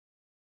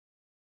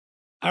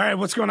All right,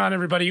 what's going on,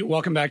 everybody?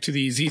 Welcome back to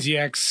the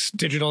ZZX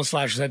Digital /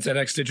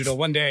 ZZX Digital.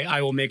 One day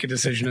I will make a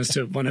decision as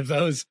to one of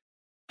those.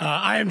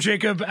 I am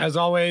Jacob, as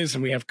always,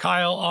 and we have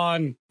Kyle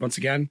on once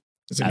again.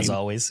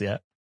 Always, yeah.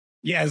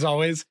 Yeah, as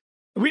always.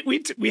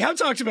 We have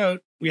talked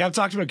about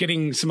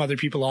getting some other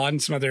people on,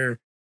 some other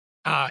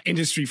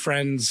industry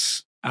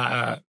friends,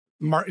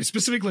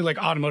 specifically like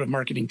automotive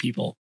marketing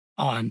people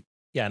on.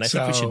 Yeah, and I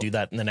think we should do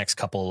that in the next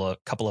couple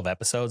of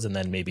episodes, and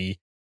then maybe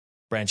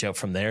branch out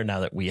from there now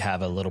that we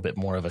have a little bit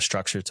more of a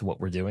structure to what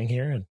we're doing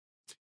here. And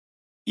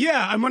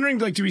yeah, I'm wondering,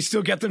 like, do we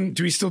still get them?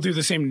 Do we still do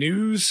the same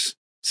news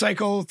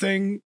cycle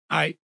thing?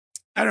 I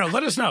don't know.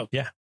 Let us know.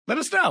 Yeah. Let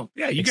us know.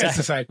 Yeah, you guys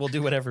decide. We'll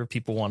do whatever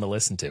people want to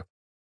listen to.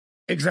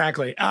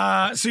 Exactly.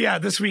 So yeah,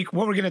 this week,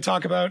 what we're going to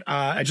talk about,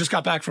 I just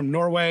got back from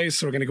Norway,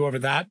 so we're going to go over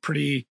that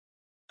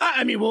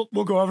we'll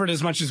go over it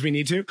as much as we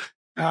need to.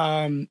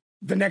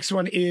 The next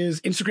one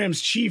is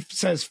Instagram's chief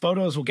says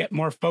photos will get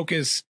more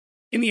focus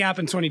in the app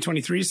in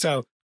 2023.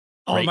 So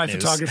all Great of my news.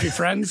 Photography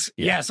friends,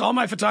 yes, all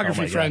my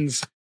photography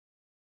friends,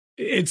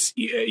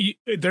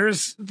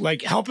 there's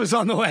like help is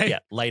on the way. Yeah,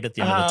 light at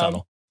the end of the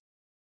tunnel.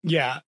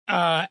 Yeah.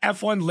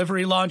 F1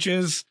 livery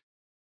launches.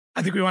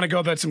 I think we want to go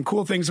about some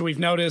cool things that we've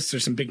noticed.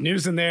 There's some big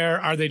news in there.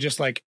 Are they just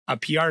like a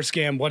PR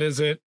scam? What is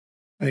it?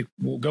 I think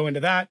we'll go into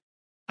that.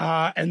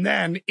 And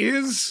then,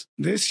 is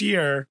this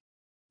year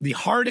the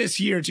hardest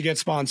year to get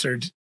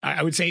sponsored?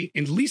 I would say,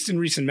 at least in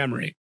recent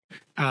memory.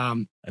 At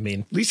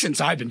least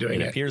since I've been doing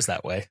it. It appears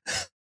that way.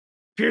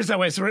 Appears that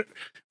way. So we're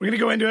going to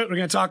go into it. We're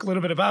going to talk a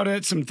little bit about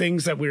it. Some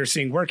things that we're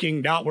seeing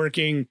working, not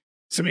working,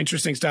 some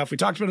interesting stuff. We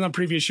talked about it on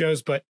previous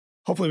shows, but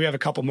hopefully we have a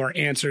couple more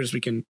answers.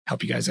 We can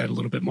help you guys out a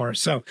little bit more.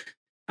 So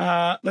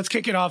let's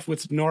kick it off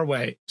with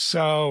Norway.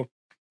 So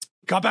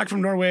got back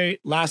from Norway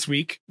last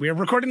week. We are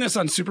recording this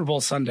on Super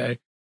Bowl Sunday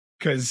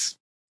because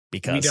we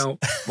don't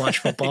watch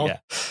football. Yeah.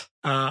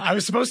 I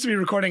was supposed to be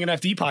recording an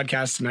FD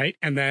podcast tonight,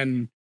 and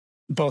then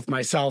both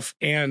myself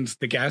and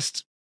the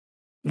guest,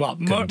 more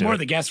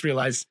the guest,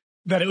 realized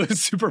that it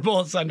was Super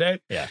Bowl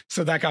Sunday. Yeah.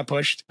 So that got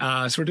pushed.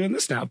 So we're doing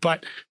this now.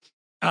 But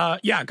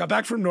got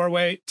back from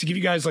Norway to give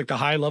you guys like the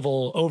high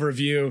level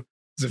overview.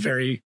 It's a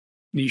very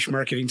niche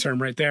marketing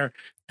term right there.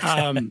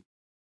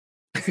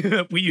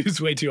 We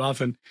use way too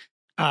often.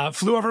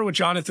 Flew over with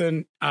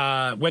Jonathan,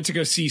 went to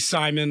go see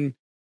Simon,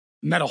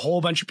 met a whole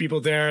bunch of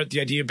people there.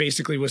 The idea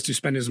basically was to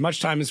spend as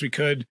much time as we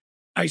could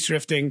ice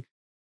drifting.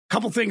 A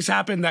couple things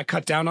happened that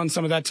cut down on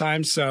some of that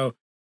time. So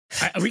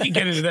we can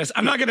get into this.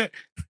 I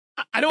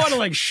don't want to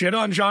like shit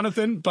on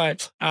Jonathan,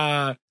 but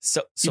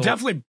so he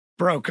definitely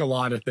broke a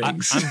lot of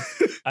things.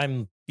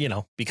 I'm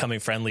becoming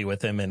friendly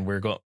with him, and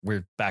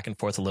we're back and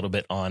forth a little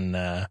bit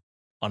on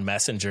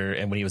Messenger.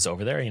 And when he was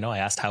over there, I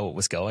asked how it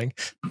was going,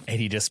 and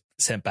he just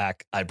sent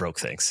back, "I broke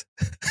things."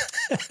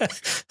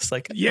 It's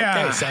like,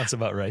 yeah, okay, sounds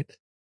about right.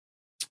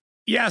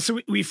 Yeah, so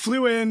we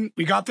flew in.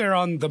 We got there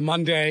on the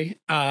Monday,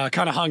 kind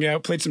of hung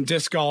out, played some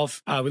disc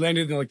golf. We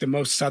landed in like the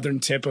most southern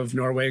tip of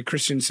Norway.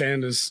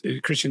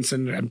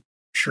 Kristiansand. I'm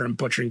sure I'm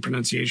butchering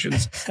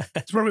pronunciations.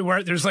 It's where we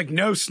were. There's like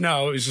no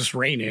snow. It was just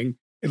raining.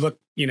 It looked,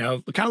 kind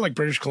of like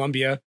British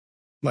Columbia,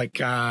 like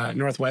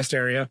Northwest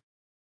area.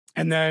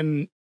 And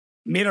then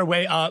made our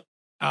way up.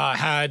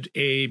 Had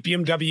a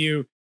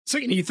BMW. It's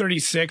like an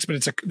E36,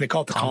 but they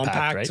call it the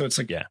compact. Right? So it's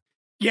like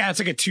it's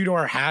like a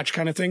 2-door hatch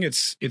kind of thing.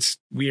 It's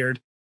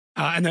weird.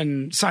 And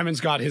then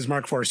Simon's got his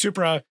Mark IV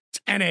Supra. It's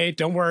N8.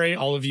 Don't worry,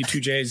 all of you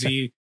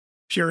 2JZ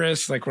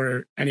purists. Like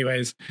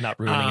anyways. Not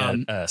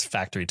ruining a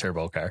factory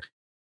turbo car.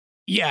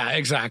 Yeah,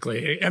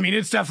 exactly. I mean,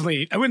 it's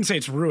definitely, I wouldn't say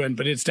it's ruined,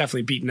 but it's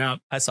definitely beaten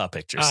up. I saw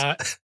pictures.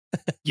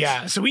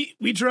 Yeah. So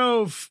we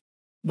drove,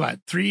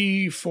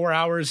 3-4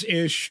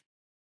 hours-ish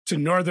to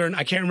Northern.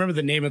 I can't remember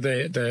the name of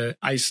the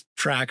ice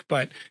track,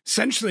 but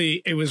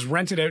essentially it was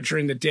rented out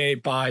during the day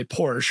by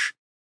Porsche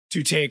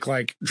to take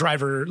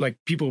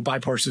people who buy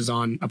Porsches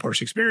on a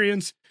Porsche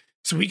experience.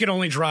 So we could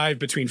only drive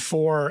between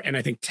 4 and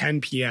I think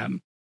 10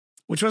 p.m.,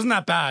 which wasn't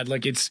that bad.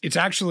 Like it's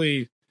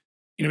actually,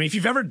 if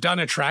you've ever done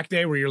a track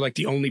day where you're like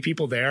the only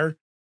people there,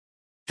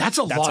 that's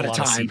a lot of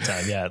time.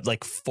 Yeah.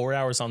 Like 4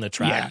 hours on the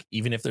track,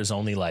 even if there's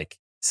only like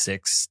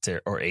 6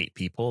 or 8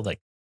 people, like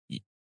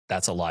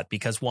that's a lot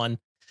because one,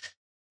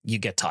 you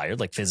get tired,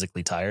 like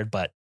physically tired,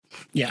 but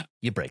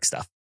you break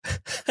stuff.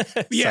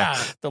 Yeah.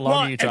 So the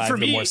longer you drive,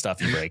 the more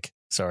stuff you break.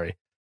 Sorry.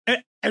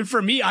 And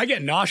for me, I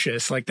get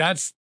nauseous. Like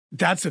that's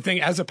the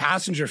thing. As a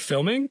passenger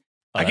filming,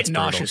 I get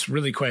nauseous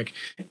really quick.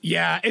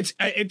 Yeah, I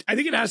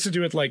think it has to do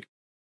with like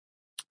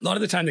a lot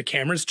of the time the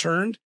camera's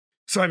turned,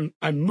 so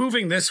I'm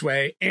moving this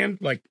way and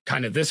like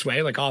kind of this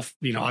way, like off,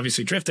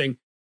 obviously drifting,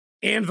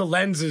 and the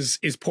lens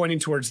is pointing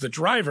towards the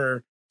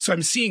driver, so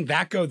I'm seeing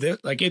that go this.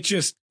 Like it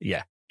just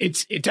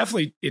it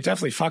definitely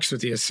fucks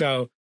with you.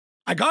 So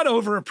I got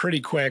over it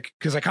pretty quick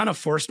because I kind of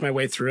forced my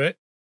way through it.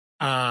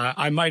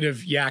 I might have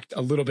yacked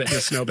a little bit in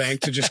the snowbank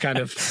to just kind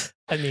of,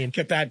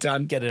 get that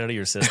done. Get it out of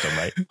your system,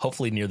 right?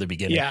 Hopefully near the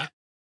beginning. Yeah.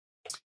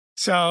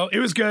 So it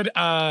was good.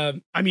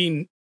 What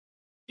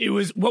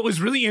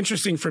was really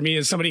interesting for me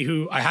as somebody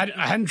who I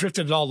hadn't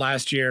drifted at all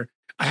last year.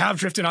 I have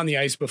drifted on the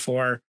ice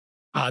before.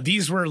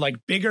 These were like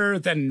bigger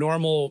than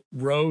normal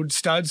road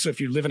studs. So if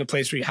you live in a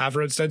place where you have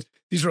road studs,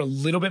 these were a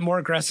little bit more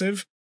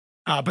aggressive,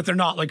 but they're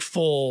not like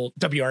full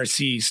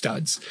WRC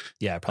studs.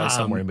 Yeah, probably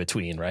somewhere in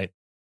between, right?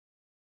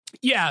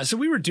 Yeah. So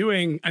we were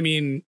doing,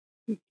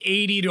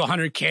 80 to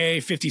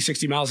 100K, 50,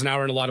 60 miles an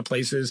hour in a lot of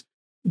places.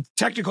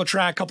 Technical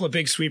track, couple of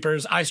big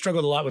sweepers. I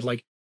struggled a lot with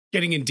like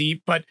getting in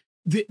deep, but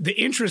the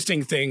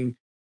interesting thing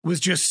was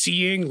just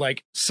seeing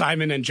like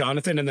Simon and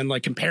Jonathan and then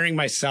like comparing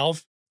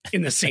myself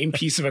in the same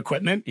piece of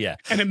equipment. Yeah.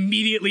 And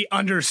immediately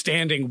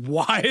understanding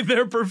why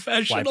they're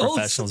professionals. Why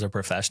professionals are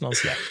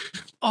professionals. Yeah.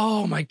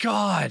 Oh my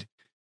God.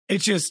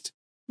 It's just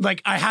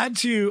like I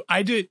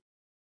did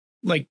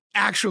like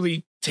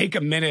actually take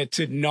a minute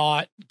to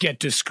not get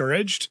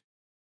discouraged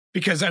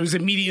because I was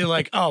immediately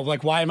like, oh,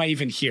 like, why am I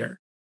even here?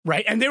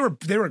 Right. And they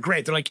were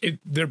great. They're like,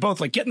 they're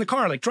both like, get in the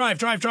car, like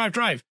drive.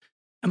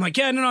 I'm like,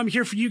 yeah, no, I'm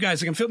here for you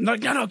guys. Like I'm feeling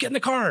like, no, get in the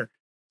car.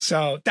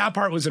 So that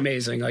part was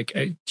amazing. Like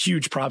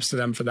huge props to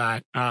them for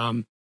that.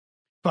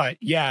 But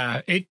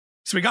yeah,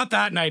 so we got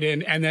that night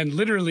in and then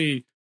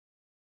literally,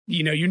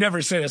 you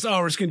never say this, oh,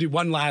 we're just going to do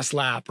one last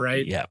lap.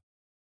 Right. Yeah.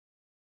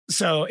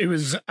 So it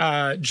was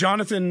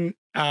Jonathan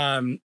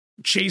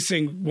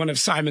chasing one of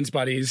Simon's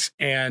buddies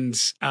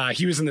and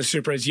he was in the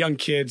Supra, his young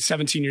kid,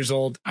 17 years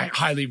old. I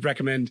highly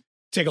recommend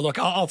take a look.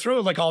 I'll throw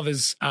like all of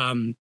his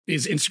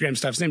Instagram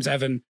stuff. His name's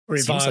Evan or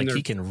Yvonne. Seems like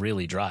he can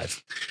really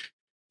drive.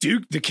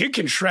 Dude, the kid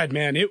can shred,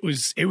 man. It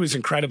was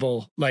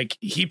incredible. Like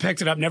he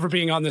picked it up, never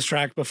being on this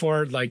track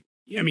before. Like,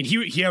 he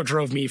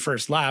outdrove me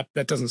first lap.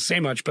 That doesn't say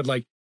much, but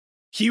like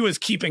he was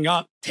keeping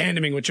up,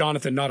 tandeming with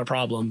Jonathan, not a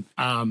problem.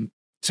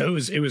 So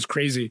it was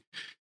crazy.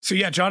 So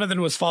yeah,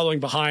 Jonathan was following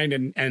behind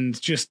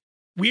and just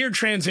weird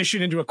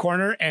transition into a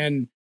corner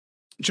and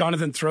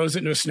Jonathan throws it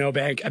into a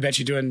snowbank. I bet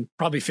you doing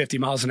probably 50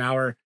 miles an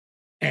hour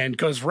and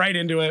goes right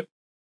into it.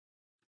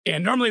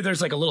 And normally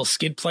there's like a little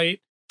skid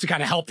plate to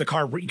kind of help the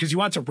car because you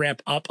want to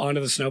ramp up onto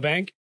the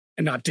snowbank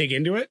and not dig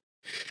into it.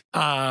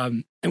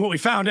 And what we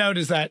found out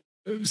is that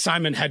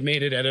Simon had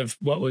made it out of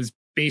what was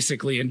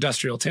basically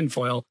industrial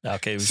tinfoil.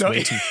 Okay, it was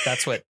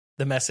that's what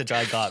the message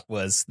I got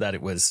was that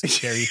it was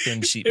very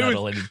thin sheet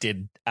metal and it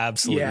did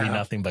absolutely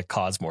nothing but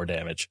cause more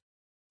damage.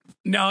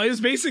 No, it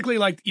was basically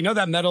like,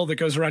 that metal that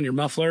goes around your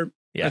muffler.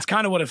 Yeah. That's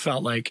kind of what it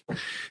felt like.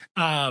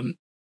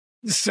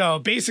 So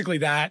basically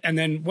that, and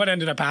then what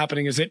ended up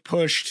happening is it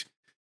pushed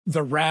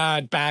the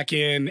rad back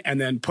in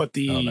and then put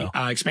the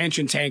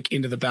expansion tank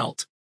into the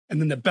belt. And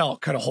then the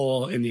belt cut a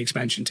hole in the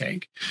expansion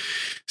tank.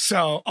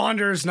 So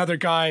Anders, another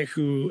guy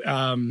who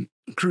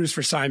crews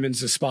for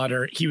Simon's, a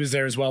spotter, he was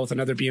there as well with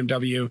another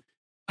BMW.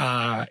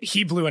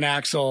 He blew an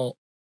axle,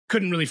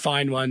 couldn't really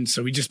find one.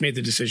 So we just made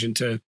the decision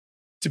to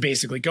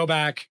basically go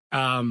back,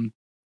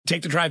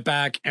 take the drive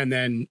back, and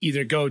then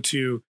either go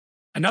to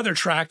another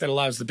track that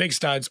allows the big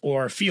studs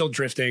or field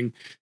drifting,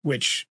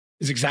 which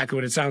is exactly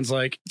what it sounds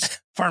like. It's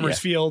farmer's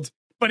field,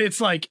 but it's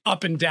like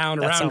up and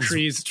down around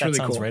trees. It's really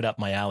cool. That sounds right up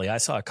my alley. I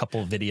saw a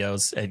couple of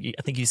videos. I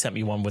think you sent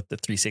me one with the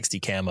 360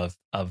 cam of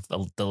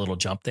the little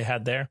jump they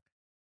had there.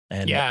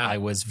 And I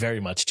was very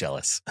much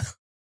jealous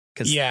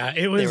because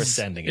they were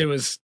sending it. It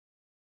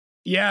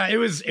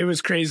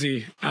was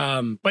crazy.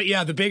 But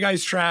yeah, the big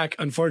ice track,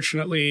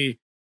 unfortunately,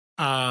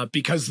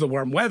 because of the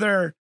warm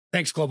weather,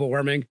 thanks global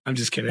warming. I'm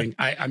just kidding.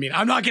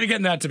 I'm not going to get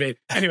in that debate.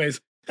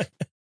 Anyways,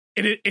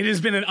 it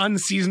has been an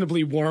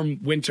unseasonably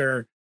warm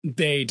winter.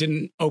 They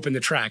didn't open the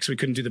track, so we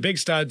couldn't do the big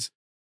studs.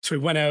 So we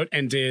went out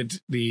and did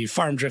the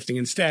farm drifting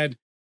instead.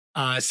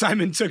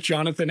 Simon took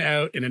Jonathan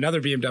out in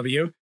another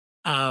BMW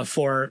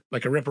for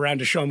like a rip around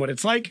to show him what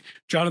it's like.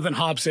 Jonathan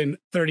hops in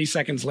 30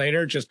 seconds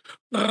later, just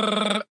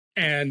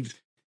and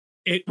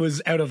it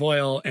was out of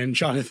oil and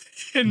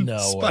Jonathan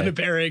spun a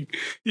bearing.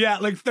 Yeah,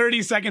 like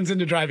 30 seconds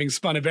into driving,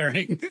 spun a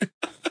bearing.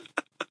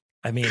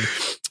 I mean,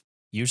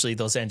 usually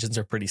those engines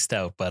are pretty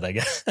stout, but I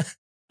guess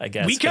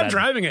we kept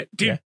driving it,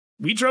 dude. Yeah.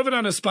 We drove it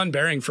on a spun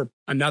bearing for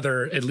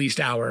another at least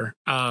hour.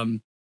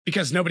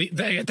 Because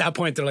at that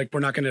point, they're like,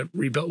 we're not going to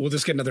rebuild. We'll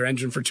just get another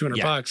engine for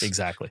 $200.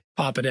 Exactly.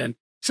 Pop it in.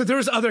 So there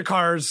was other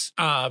cars.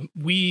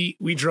 We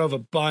drove a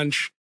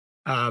bunch,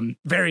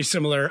 very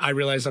similar. I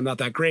realized I'm not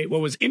that great.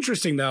 What was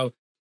interesting though,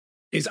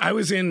 is I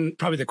was in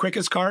probably the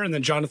quickest car and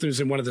then Jonathan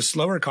was in one of the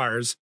slower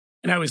cars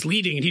and I was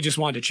leading and he just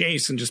wanted to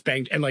chase and just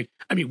banged. And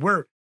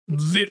we're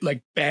lit,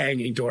 like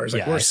banging doors,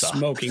 like we're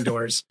smoking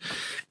doors.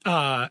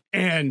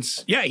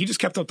 And yeah, he just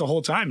kept up the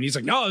whole time. And he's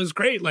like, no, it was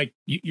great. Like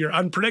you're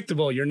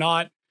unpredictable. You're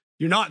not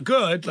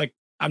good. Like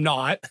I'm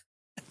not.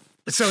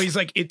 So he's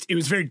like, it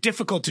was very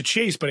difficult to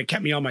chase, but it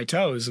kept me on my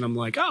toes. And I'm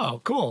like, oh,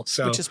 cool.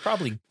 So, which is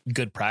probably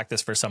good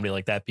practice for somebody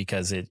like that,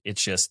 because it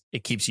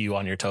keeps you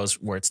on your toes,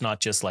 where it's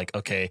not just like,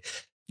 okay,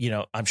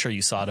 I'm sure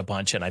you saw it a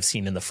bunch, and I've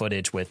seen in the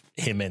footage with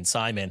him and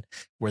Simon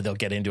where they'll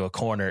get into a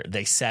corner,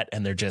 they set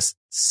and they're just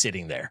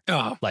sitting there,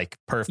 like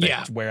perfect.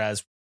 Yeah.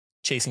 Whereas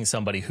chasing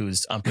somebody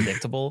who's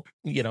unpredictable,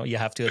 you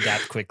have to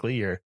adapt quickly.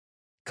 You're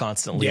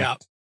constantly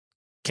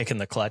kicking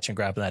the clutch and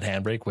grabbing that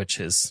handbrake,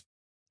 which is,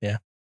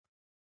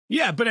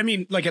 Yeah, but I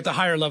mean, like at the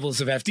higher levels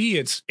of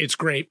FD, it's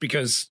great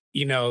because,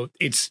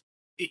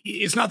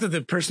 it's not that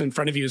the person in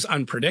front of you is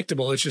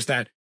unpredictable. It's just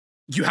that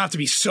you have to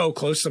be so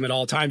close to them at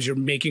all times. You're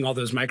making all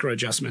those micro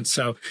adjustments.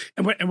 So,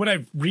 and what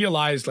I've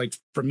realized, like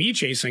for me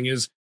chasing,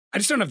 is I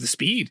just don't have the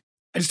speed.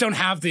 I just don't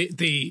have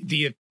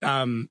the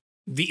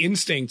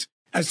instinct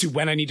as to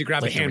when I need to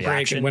grab like a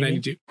handbrake and when I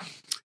need to.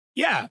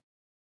 Yeah.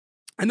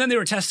 And then they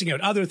were testing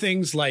out other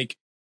things like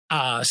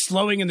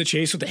slowing in the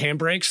chase with the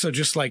handbrakes. So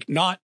just like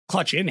not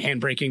clutch in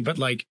handbraking, but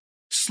like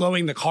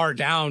slowing the car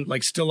down,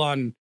 like still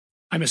on,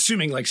 I'm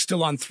assuming like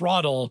still on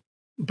throttle,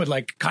 but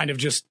like kind of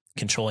just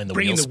controlling the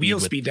bringing wheel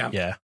the speed down.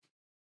 Yeah.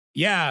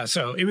 Yeah.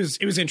 So it was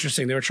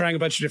interesting. They were trying a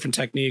bunch of different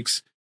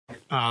techniques.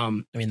 I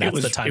mean,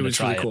 that's the time to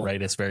try it, cool.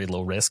 Right? It's very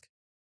low risk.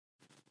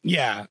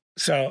 Yeah.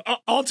 So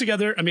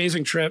altogether,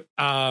 amazing trip.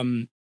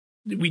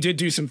 We did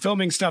do some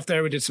filming stuff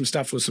there. We did some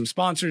stuff with some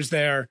sponsors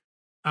there.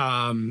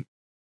 I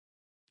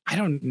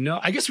don't know.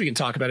 I guess we can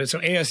talk about it. So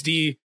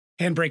ASD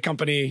handbrake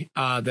company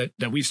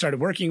that we started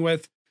working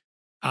with,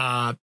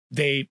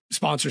 they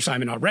sponsor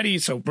Simon already.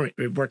 So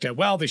it worked out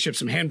well. They shipped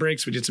some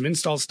handbrakes. We did some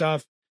install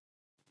stuff.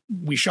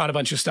 We shot a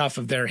bunch of stuff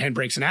of their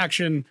handbrakes in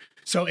action.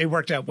 So it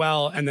worked out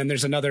well. And then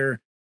there's another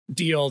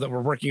deal that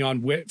we're working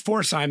on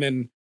for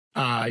Simon,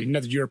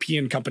 another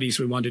European company.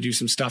 So we wanted to do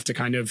some stuff to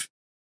kind of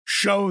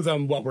show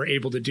them what we're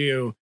able to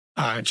do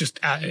just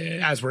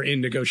as we're in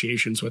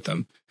negotiations with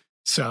them.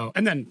 So,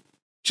 and then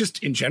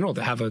just in general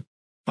to have a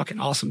fucking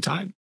awesome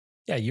time.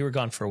 Yeah. You were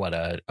gone for what,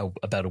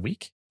 about a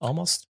week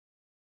almost?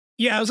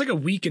 Yeah, it was like a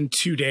week and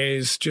 2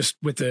 days, just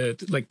with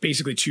the like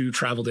basically 2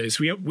 travel days.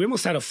 We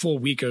almost had a full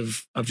week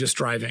of just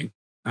driving,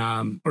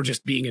 or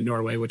just being in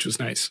Norway, which was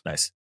nice.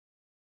 Nice.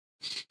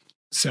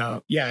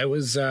 So yeah, it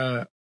was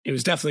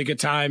definitely a good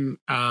time.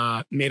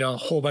 Made a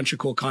whole bunch of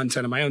cool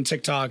content on my own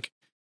TikTok,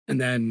 and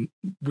then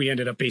we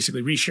ended up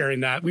basically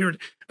resharing that. I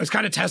was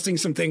kind of testing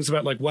some things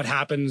about like what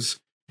happens,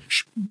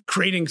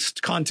 creating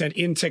content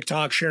in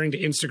TikTok, sharing to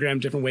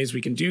Instagram, different ways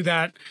we can do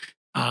that,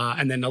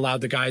 and then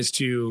allowed the guys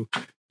to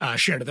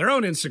share to their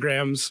own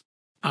Instagrams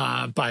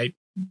by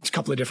a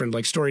couple of different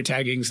like story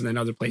taggings and then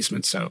other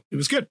placements. So it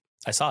was good.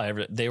 I saw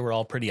they were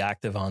all pretty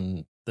active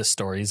on the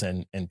stories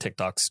and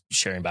TikToks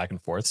sharing back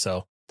and forth.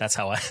 So that's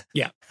how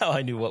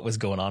I knew what was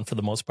going on for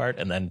the most part.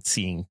 And then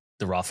seeing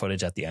the raw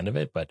footage at the end of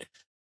it. But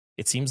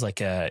it seems like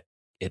it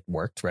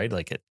worked, right?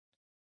 Like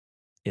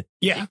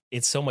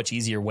it's so much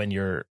easier when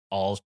you're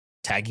all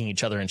tagging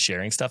each other and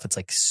sharing stuff. It's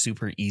like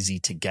super easy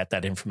to get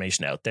that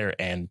information out there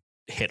and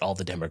hit all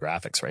the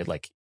demographics, right?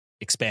 Like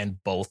expand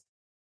both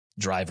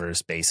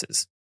drivers'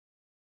 bases.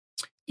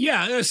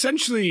 Yeah,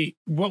 essentially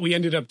what we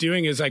ended up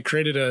doing is I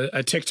created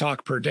a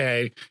TikTok per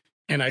day,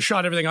 and I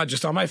shot everything out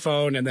just on my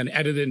phone and then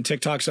edited in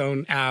TikTok's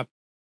own app.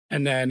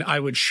 And then I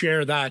would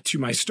share that to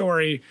my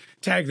story,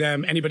 tag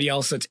them, anybody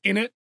else that's in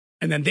it.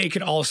 And then they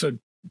could also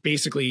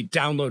basically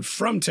download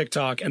from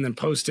TikTok and then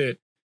post it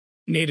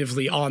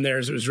natively on there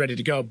as it was ready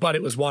to go. But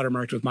it was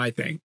watermarked with my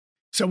thing.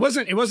 So it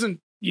wasn't,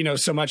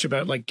 so much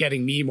about like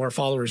getting me more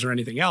followers or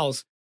anything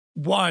else.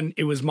 One,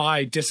 it was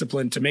my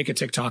discipline to make a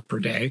TikTok per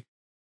day.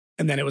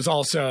 And then it was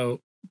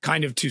also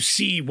kind of to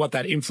see what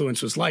that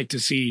influence was like, to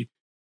see,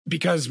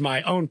 because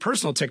my own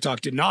personal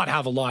TikTok does not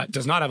have a lot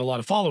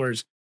of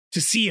followers, to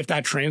see if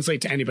that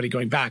translates to anybody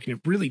going back. And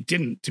it really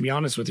didn't, to be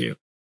honest with you.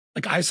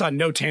 Like I saw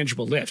no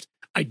tangible lift.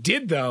 I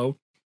did, though,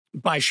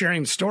 by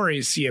sharing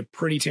stories, see a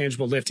pretty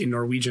tangible lift in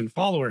Norwegian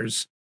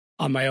followers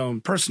on my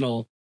own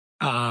personal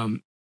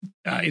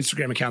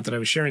Instagram account that I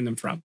was sharing them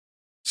from.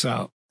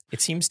 So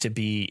it seems to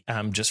be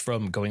just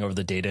from going over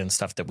the data and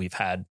stuff that we've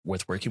had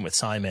with working with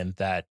Simon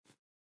that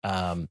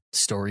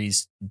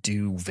stories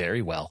do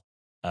very well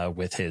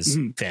with his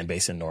fan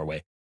base in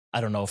Norway.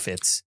 I don't know if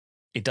it's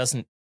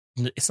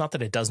not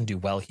that it doesn't do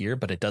well here,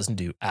 but it doesn't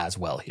do as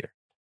well here.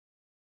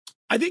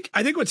 I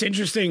think what's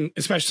interesting,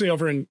 especially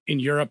over in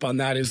Europe on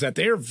that, is that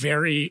they're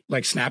very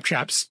like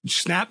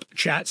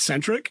Snapchat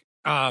centric.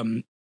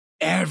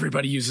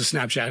 Everybody uses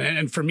Snapchat.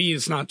 And for me,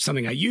 it's not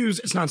something I use.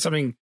 It's not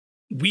something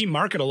we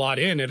market a lot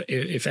in,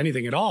 if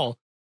anything at all.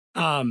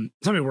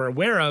 Something we're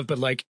aware of, but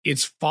like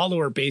its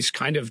follower base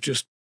kind of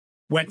just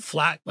went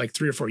flat like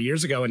 3 or 4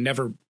 years ago and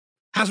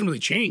hasn't really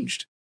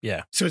changed.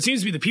 Yeah. So it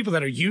seems to be the people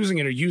that are using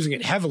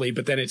it heavily,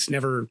 but then it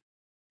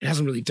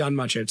hasn't really done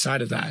much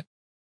outside of that.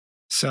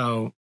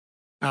 So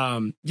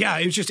yeah,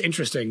 it was just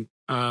interesting.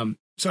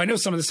 So I know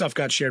some of the stuff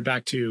got shared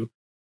back to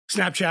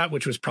Snapchat,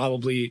 which was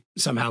probably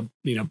somehow,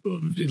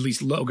 at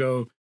least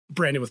logo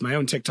branded with my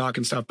own TikTok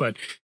and stuff. But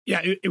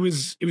yeah, it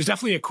was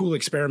definitely a cool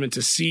experiment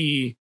to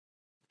see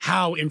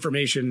how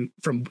information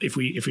from, if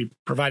we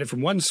provide it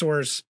from one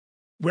source,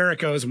 where it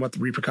goes and what the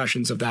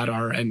repercussions of that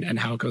are and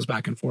how it goes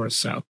back and forth.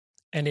 So,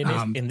 and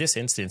in this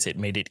instance, it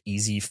made it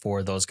easy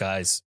for those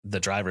guys, the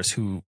drivers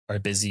who are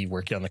busy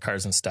working on the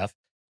cars and stuff,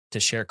 to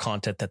share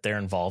content that they're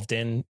involved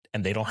in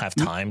and they don't have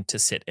time to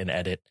sit and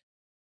edit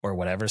or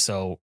whatever.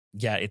 So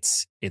yeah,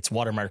 it's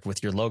watermarked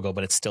with your logo,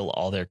 but it's still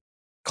all their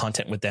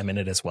content with them in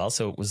it as well.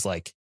 So it was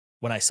like,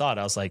 when I saw it,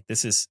 I was like,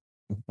 this is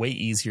way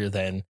easier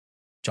than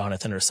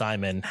Jonathan or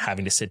Simon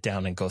having to sit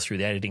down and go through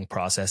the editing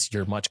process.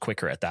 You're much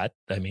quicker at that.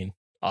 I mean,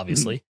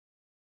 obviously.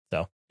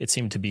 So it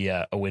seemed to be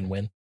a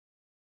win-win.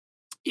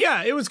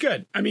 Yeah, it was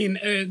good. I mean,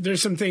 there's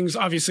some things,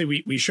 obviously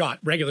we shot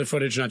regular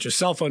footage, not just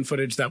cell phone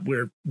footage that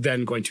we're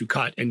then going to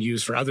cut and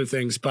use for other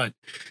things. But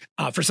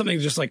for something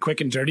just like quick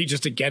and dirty,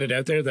 just to get it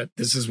out there that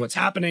this is what's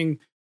happening.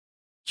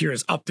 Here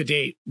is up to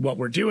date what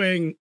we're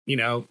doing,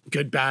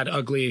 good, bad,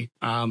 ugly.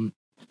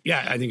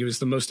 Yeah, I think it was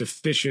the most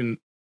efficient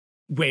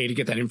way to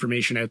get that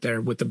information out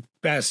there with the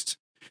best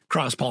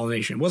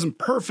cross-pollination. It wasn't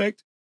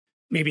perfect.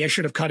 Maybe I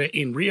should have cut it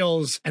in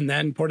Reels and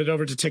then ported it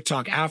over to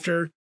TikTok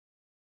after.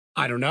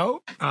 I don't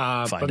know.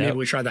 But maybe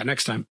we try that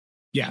next time.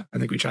 Yeah, I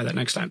think we try that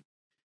next time.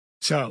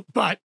 So,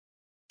 but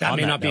that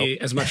may not be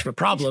as much of a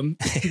problem.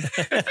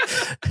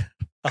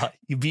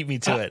 You beat me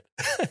to it.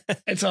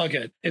 It's all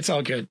good. It's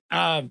all good.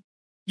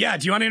 Yeah.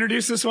 Do you want to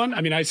introduce this one?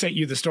 I mean, I sent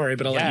you the story,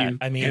 but I'll let you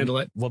handle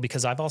it. Well,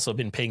 because I've also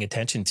been paying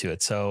attention to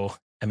it. So,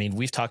 I mean,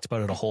 we've talked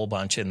about it a whole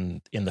bunch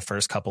in the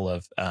first couple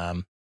of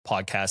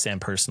podcasts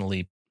and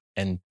personally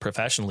and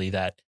professionally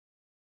that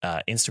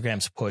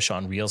Instagram's push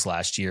on Reels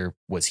last year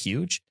was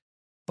huge.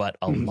 But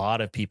a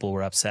lot of people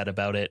were upset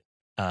about it,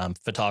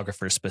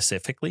 photographers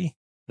specifically,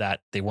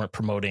 that they weren't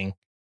promoting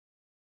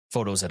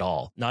photos at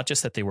all. Not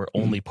just that they were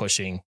only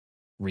pushing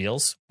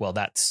Reels. Well,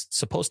 that's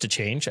supposed to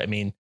change. I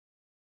mean,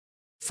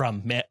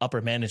 from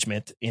upper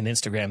management in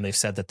Instagram, they've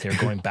said that they're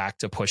going back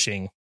to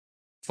pushing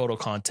photo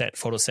content,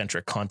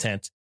 photocentric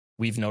content.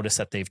 We've noticed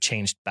that they've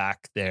changed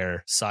back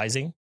their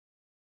sizing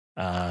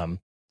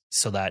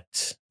so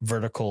that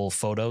vertical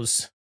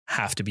photos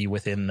have to be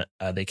within,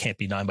 they can't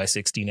be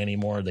 9:16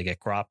 anymore. They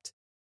get cropped,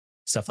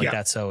 stuff like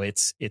that. So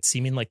it's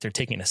seeming like they're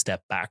taking a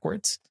step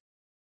backwards.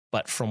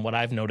 But from what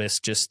I've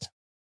noticed, just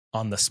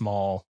on the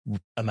small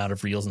amount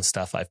of reels and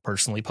stuff I've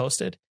personally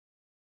posted,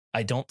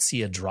 I don't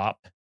see a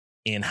drop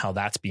in how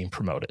that's being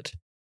promoted.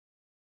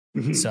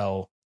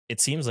 So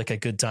it seems like a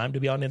good time to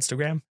be on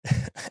Instagram,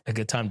 a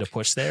good time to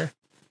push there.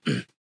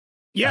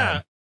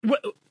 Yeah.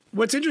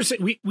 What's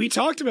interesting, we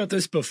talked about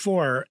this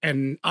before,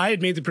 and I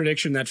had made the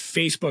prediction that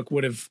Facebook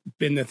would have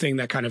been the thing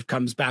that kind of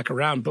comes back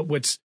around. But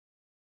what's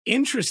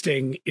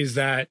interesting is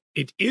that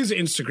it is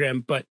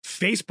Instagram, but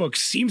Facebook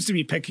seems to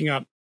be picking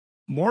up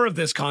more of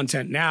this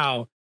content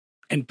now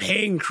and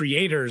paying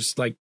creators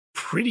like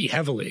pretty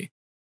heavily.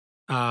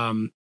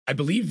 I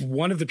believe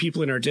one of the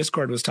people in our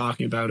Discord was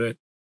talking about it,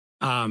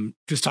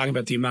 just talking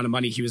about the amount of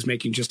money he was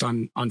making just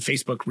on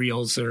Facebook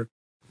Reels or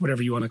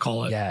whatever you want to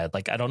call it. Yeah,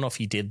 like I don't know if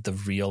he did the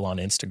reel on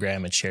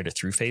Instagram and shared it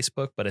through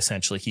Facebook, but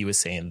essentially he was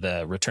saying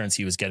the returns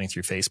he was getting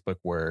through Facebook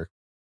were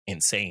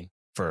insane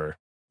for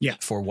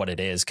what it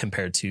is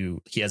compared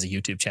to, he has a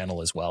YouTube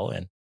channel as well.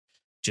 And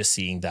just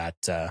seeing that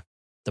the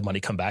money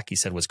come back, he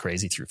said, was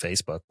crazy through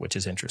Facebook, which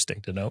is interesting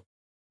to note.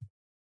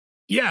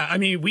 Yeah, I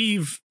mean,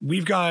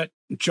 we've got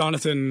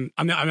Jonathan.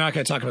 I'm not going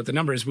to talk about the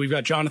numbers. We've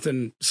got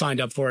Jonathan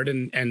signed up for it,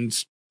 and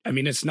I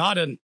mean, it's not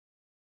a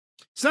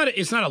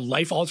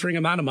life altering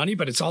amount of money,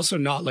 but it's also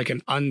not like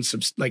an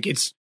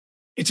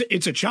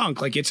it's a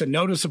chunk. Like it's a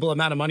noticeable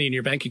amount of money in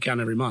your bank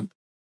account every month.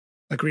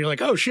 Like where you're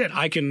like, oh shit,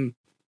 I can,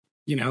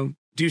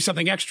 do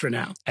something extra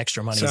now.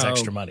 Extra money is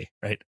extra money,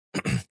 right?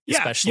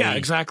 Especially,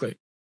 exactly.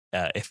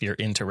 If you're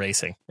into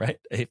racing, right?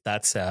 If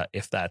that's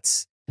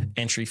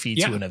entry fee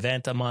to an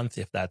event a month,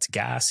 if that's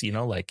gas,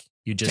 like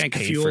you just tank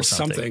paid fuel, for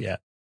something.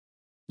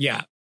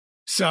 Yeah.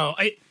 So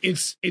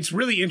it's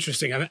really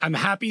interesting. I'm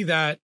happy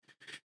that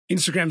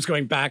Instagram's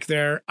going back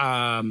there.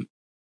 I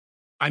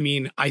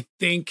mean, I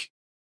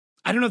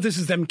don't know if this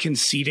is them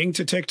conceding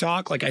to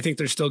TikTok. Like, I think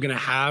they're still going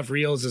to have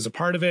Reels as a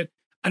part of it.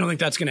 I don't think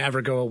that's going to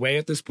ever go away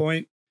at this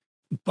point.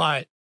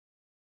 But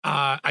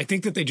I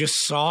think that they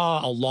just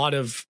saw a lot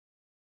of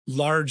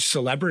large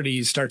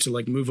celebrities start to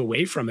like move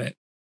away from it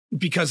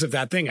because of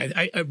that thing.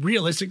 I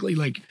realistically,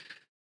 like,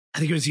 I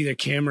think it was either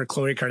Kim or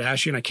Khloe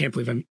Kardashian. I can't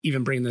believe I'm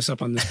even bringing this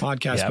up on this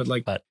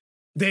podcast, but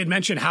they had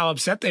mentioned how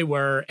upset they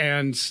were.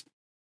 And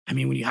I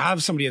mean, when you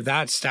have somebody of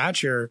that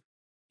stature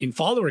in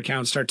follower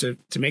counts start to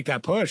make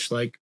that push,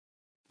 like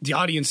the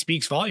audience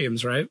speaks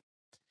volumes, right?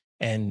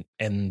 And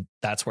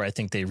that's where I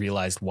think they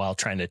realized while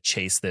trying to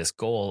chase this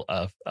goal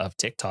of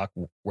TikTok,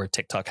 where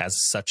TikTok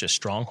has such a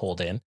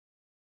stronghold in,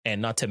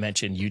 and not to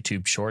mention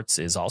YouTube Shorts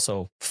is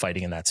also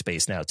fighting in that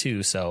space now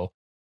too. So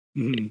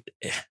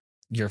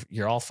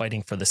you're all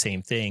fighting for the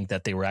same thing,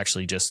 that they were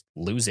actually just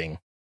losing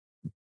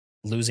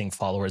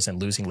followers and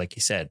losing, like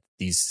you said,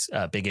 these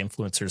big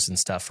influencers and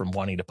stuff from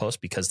wanting to post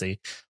because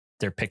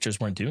their pictures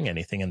weren't doing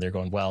anything. And they're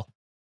going, well,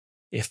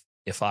 if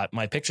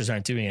my pictures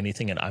aren't doing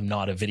anything and I'm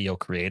not a video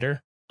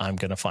creator, I'm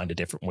going to find a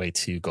different way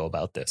to go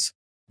about this.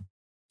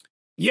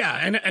 Yeah.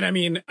 And I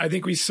mean, I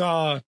think we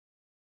saw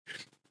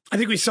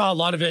a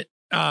lot of it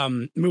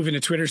move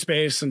into Twitter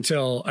space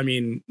until, I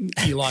mean,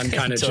 Elon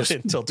kind of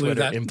until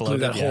Twitter blew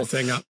that whole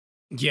thing up.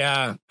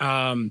 Yeah.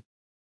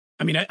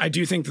 I mean, I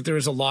do think that there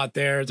was a lot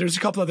there. There's a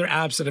couple other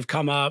apps that have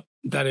come up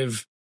that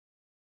have,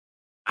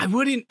 I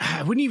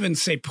wouldn't even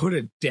say put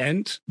a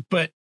dent,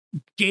 but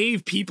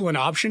gave people an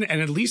option and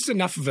at least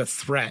enough of a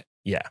threat.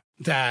 Yeah.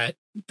 That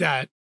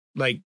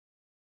like,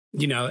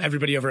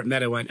 everybody over at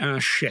Meta went, oh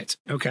shit.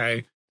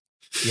 Okay.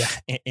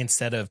 Yeah.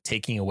 Instead of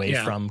taking away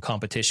from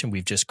competition,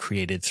 we've just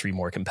created 3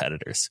 more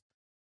competitors.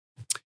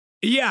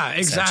 Yeah,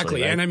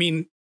 exactly. Right? And I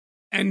mean,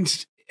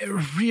 and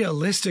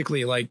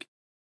realistically, like,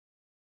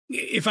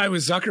 if I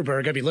was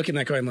Zuckerberg, I'd be looking at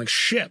that going like,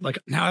 shit, like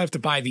now I have to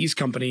buy these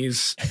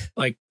companies.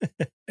 Like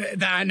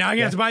that, now I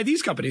have to buy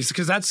these companies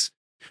because that's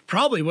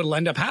probably what'll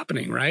end up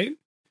happening. Right.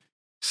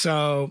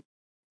 So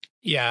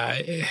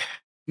yeah,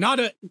 not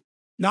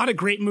a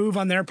great move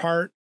on their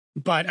part,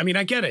 but I mean,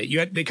 I get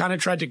it. They kind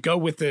of tried to go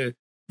with the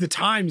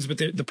times, but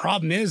the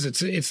problem is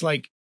it's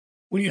like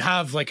when you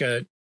have like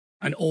an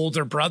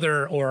older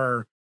brother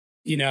or,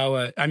 you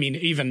know, I mean,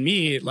 even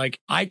me, like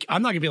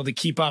I'm not gonna be able to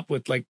keep up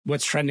with like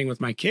what's trending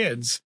with my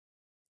kids.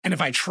 And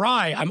if I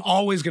try, I'm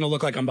always going to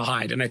look like I'm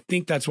behind. And I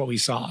think that's what we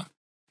saw.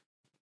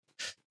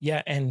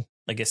 Yeah. And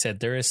like I said,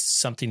 there is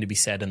something to be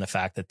said in the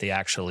fact that they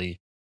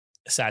actually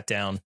sat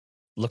down,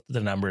 looked at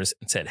the numbers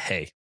and said,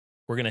 hey,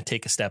 we're going to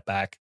take a step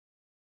back.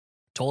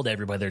 Told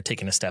everybody they're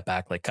taking a step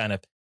back, like kind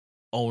of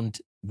owned,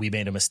 we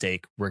made a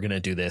mistake. We're going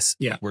to do this.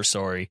 Yeah. We're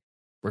sorry.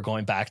 We're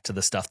going back to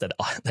the stuff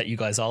that you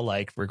guys all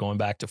like. We're going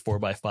back to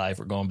 4x5.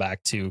 We're going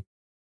back to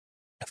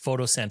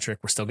photocentric.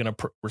 We're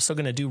still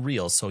going to do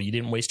reels. So you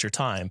didn't waste your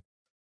time.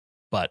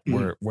 But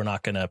we're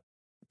not going to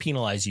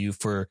penalize you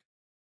for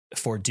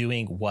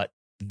doing what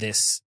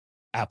this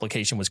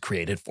application was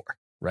created for,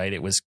 right?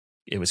 It was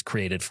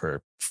created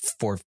for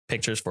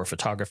pictures, for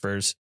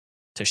photographers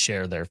to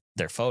share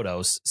their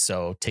photos.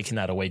 So taking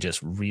that away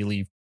just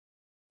really,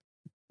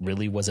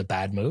 really was a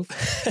bad move.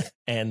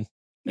 And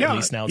at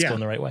least now it's going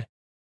the right way.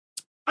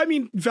 I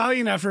mean,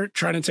 valiant effort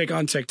trying to take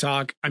on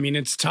TikTok. I mean,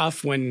 it's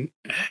tough when,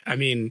 I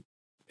mean,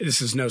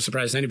 this is no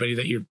surprise to anybody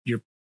that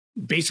you're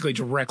basically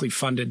directly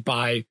funded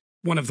by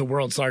one of the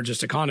world's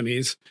largest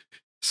economies.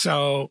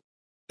 So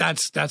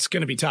that's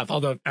going to be tough.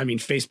 Although, I mean,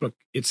 Facebook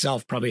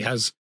itself probably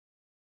has,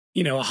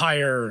 you know, a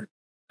higher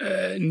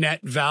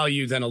net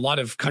value than a lot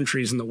of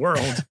countries in the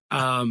world.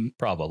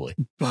 Probably.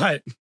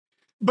 But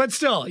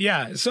still,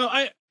 yeah. So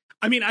I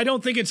mean, I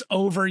don't think it's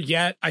over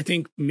yet. I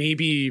think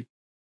maybe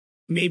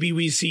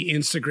we see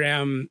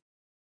Instagram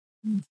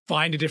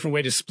find a different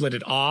way to split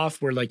it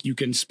off where like you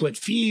can split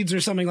feeds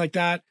or something like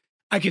that.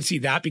 I could see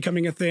that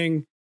becoming a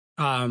thing.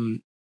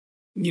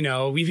 You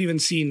know, we've even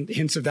seen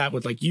hints of that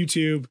with like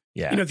YouTube.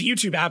 Yeah. You know, the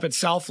YouTube app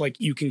itself, like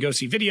you can go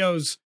see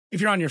videos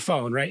if you're on your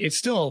phone, right? It's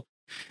still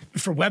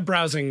for web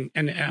browsing.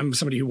 And I'm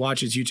somebody who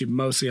watches YouTube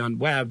mostly on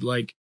web.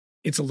 Like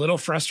it's a little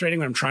frustrating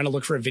when I'm trying to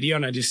look for a video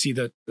and I just see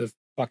the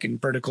fucking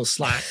vertical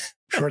slat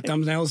short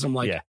thumbnails. I'm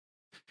like,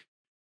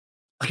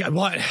 like I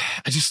want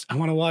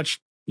to watch,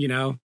 you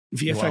know,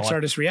 VFX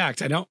artists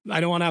react. I don't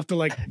want to have to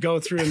like go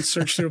through and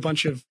search through a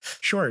bunch of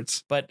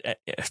shorts. But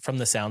from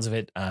the sounds of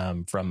it,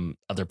 from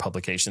other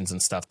publications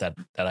and stuff that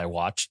I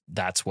watched,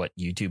 that's what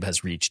YouTube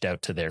has reached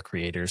out to their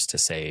creators to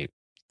say,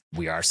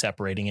 we are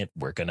separating it.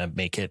 We're going to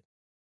make it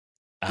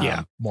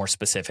more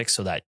specific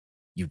so that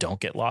you don't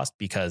get lost,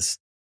 because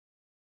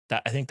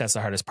I think that's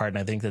the hardest part. And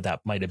I think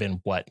that might have been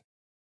what,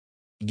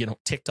 you know,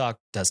 TikTok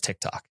does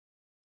TikTok.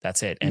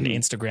 That's it. And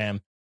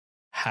Instagram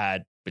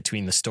had,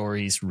 between the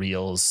stories,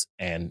 reels,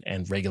 and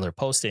regular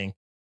posting,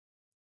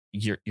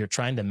 you're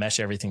trying to mesh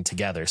everything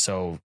together.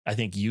 So I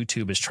think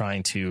YouTube is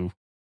trying to,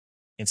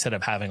 instead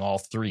of having all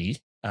 3,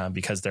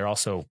 because they're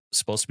also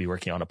supposed to be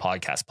working on a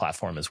podcast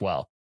platform as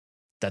well,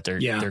 that they're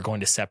going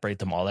to separate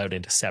them all out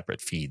into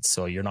separate feeds.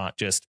 So you're not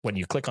just, when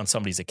you click on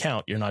somebody's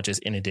account, you're not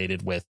just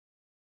inundated with,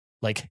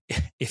 like,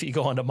 if you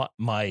go onto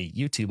my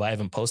YouTube, I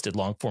haven't posted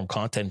long form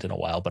content in a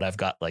while, but I've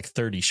got like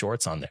 30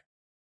 shorts on there.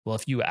 Well,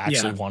 if you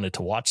actually wanted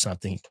to watch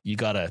something, you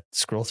got to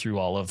scroll through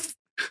all of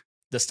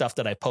the stuff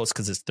that I post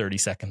because it's 30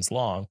 seconds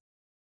long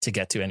to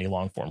get to any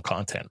long form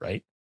content,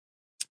 right?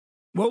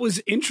 What was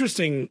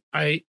interesting,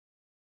 I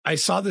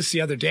saw this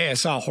the other day. I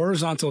saw a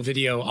horizontal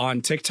video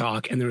on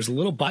TikTok and there was a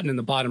little button in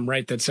the bottom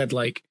right that said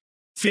like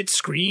fit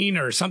screen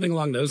or something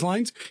along those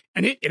lines.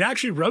 And it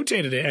actually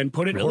rotated it and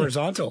put it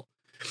horizontal.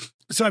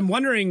 So I'm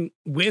wondering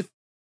with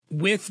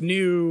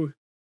new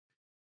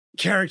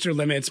character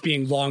limits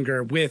being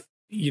longer, with,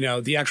 you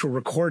know, the actual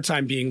record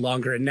time being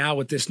longer, and now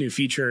with this new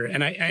feature,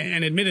 and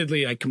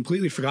admittedly, I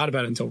completely forgot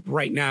about it until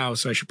right now,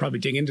 so I should probably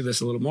dig into this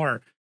a little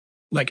more.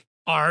 Like,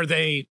 are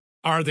they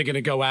going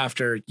to go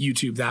after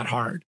YouTube that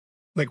hard?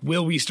 Like,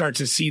 will we start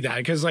to see that?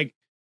 Because, like,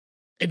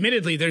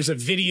 admittedly, there's a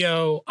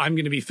video I'm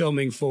going to be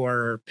filming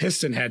for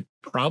Piston Head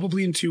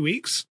probably in 2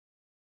 weeks,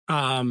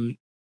 and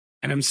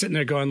I'm sitting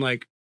there going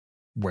like,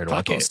 where do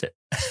I post it?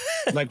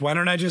 Like, why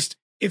don't I just,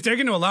 if they're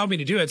going to allow me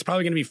to do it, it's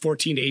probably going to be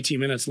 14 to 18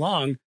 minutes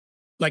long.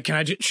 Like,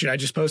 should I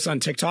just post on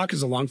TikTok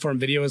as a long form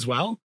video as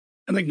well?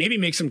 And like maybe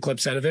make some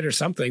clips out of it or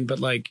something, but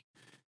like,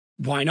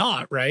 why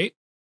not? Right.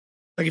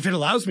 Like if it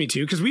allows me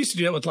to, because we used to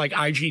do it with like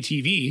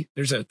IGTV.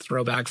 There's a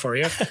throwback for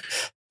you.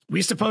 We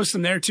used to post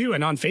them there too.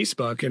 And on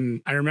Facebook.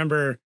 And I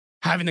remember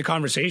having the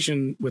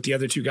conversation with the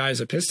other 2 guys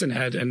at Piston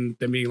Head and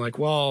them being like,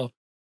 well,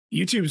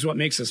 YouTube's what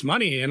makes us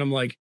money. And I'm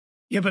like,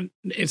 yeah, but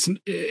it's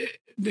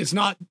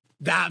not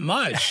that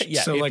much.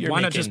 So like,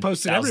 why not just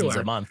post it everywhere?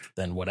 A month,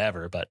 then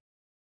whatever. But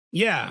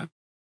yeah.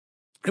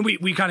 And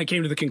we kind of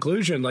came to the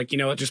conclusion, like,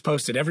 just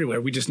post it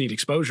everywhere. We just need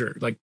exposure.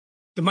 Like,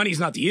 the money's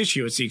not the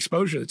issue. It's the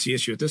exposure that's the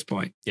issue at this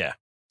point. Yeah.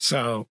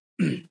 So,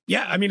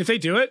 yeah, I mean, if they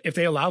do it, if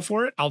they allow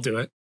for it, I'll do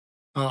it.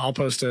 I'll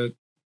post it.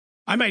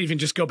 I might even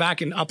just go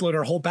back and upload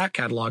our whole back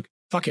catalog.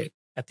 Fuck it.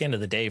 At the end of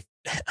the day,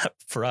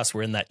 for us,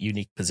 we're in that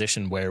unique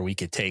position where we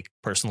could take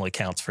personal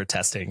accounts for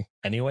testing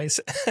anyways.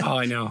 Oh,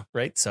 I know.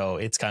 Right. So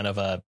it's kind of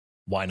a,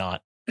 why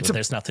not?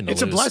 There's nothing to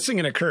lose. It's a blessing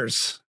and a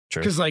curse.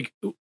 True. Because like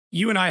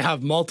you and I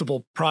have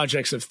multiple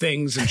projects of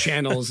things and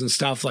channels and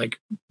stuff. Like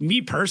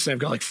me personally, I've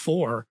got like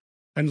 4.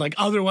 And like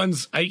other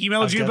ones, I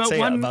emailed you about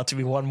one. About to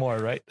be one more,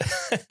 right?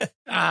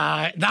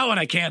 That one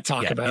I can't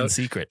talk about. In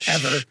secret.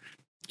 Ever.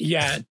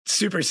 Yeah.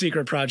 Super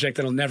secret project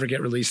that'll never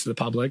get released to the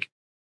public.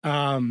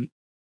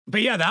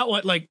 But yeah, that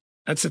one, like,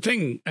 that's the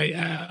thing.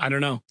 I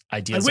don't know.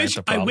 Ideas aren't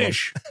the problem.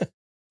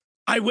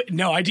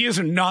 No, ideas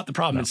are not the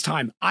problem. No. It's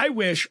time. I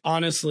wish,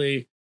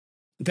 honestly,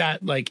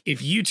 that like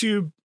if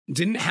YouTube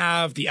didn't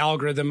have the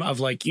algorithm of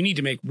like, you need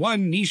to make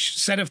one niche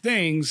set of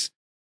things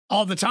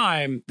all the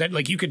time, that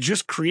like you could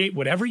just create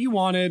whatever you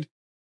wanted,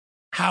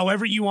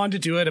 however you wanted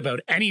to do it,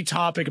 about any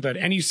topic, about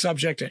any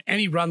subject, at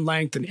any run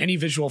length and any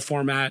visual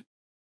format.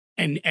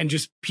 And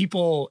just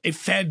people, it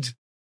fed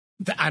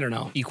I don't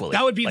know. Equally.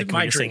 That would be like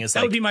my dream.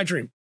 That would be my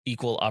dream.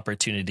 Equal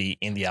opportunity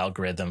in the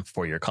algorithm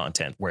for your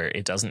content, where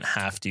it doesn't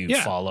have to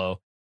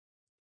follow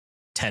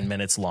 10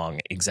 minutes long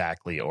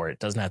exactly, or it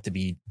doesn't have to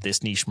be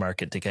this niche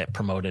market to get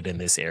promoted in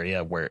this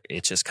area, where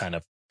it's just kind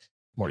of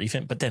more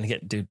even. But then again,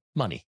 dude,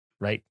 money,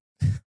 right?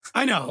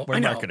 I know. We're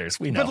marketers.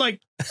 We know. But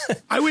like,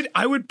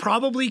 I would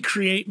probably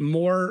create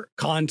more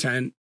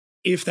content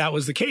if that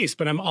was the case.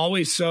 But I'm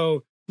always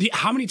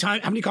how many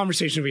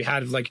conversations have we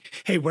had of like,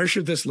 hey, where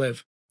should this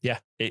live? Yeah,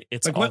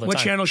 it's like all the what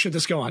time. channel should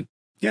this go on?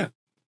 Yeah,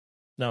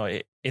 no,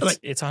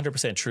 it's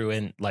 100% true,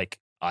 and like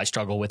I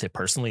struggle with it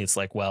personally. It's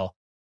like, well,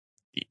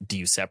 do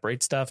you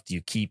separate stuff? Do you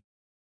keep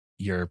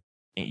your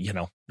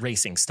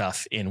racing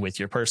stuff in with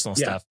your personal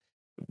stuff?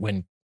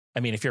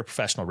 If you're a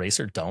professional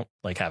racer, don't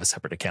like have a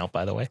separate account.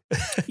 By the way,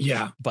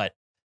 yeah, but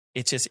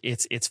it's just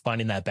it's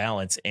finding that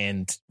balance,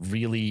 and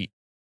really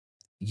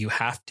you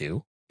have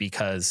to,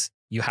 because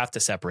you have to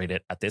separate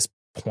it at this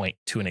point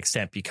to an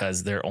extent,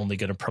 because they're only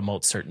going to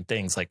promote certain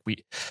things. Like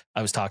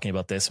I was talking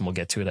about this, and we'll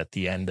get to it at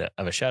the end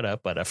of a shout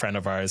out, but a friend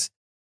of ours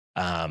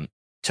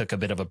took a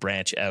bit of a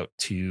branch out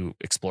to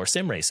explore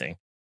sim racing,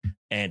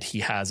 and he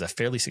has a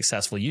fairly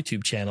successful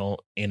YouTube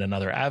channel in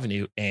another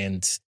avenue,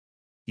 and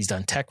he's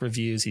done tech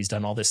reviews. He's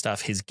done all this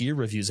stuff. His gear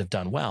reviews have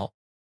done well.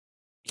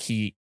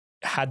 He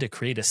had to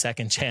create a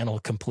second channel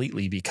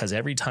completely, because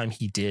every time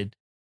he did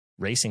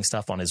racing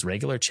stuff on his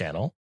regular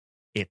channel,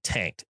 it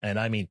tanked. And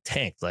I mean,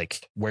 tanked,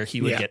 like where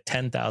he would get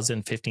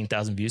 10,000,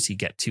 15,000 views, he'd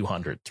get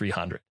 200,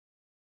 300.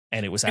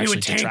 And it was actually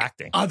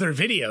detracting other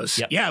videos.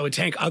 Yep. Yeah. It would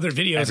tank other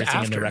videos.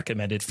 Everything in the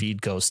recommended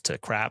feed goes to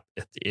crap.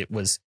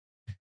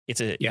 It's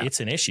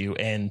an issue.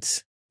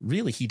 And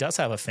really, he does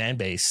have a fan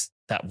base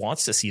that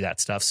wants to see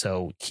that stuff.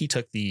 So he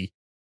took the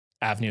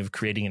avenue of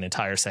creating an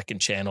entire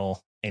second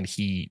channel, and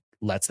he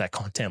lets that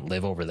content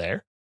live over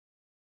there.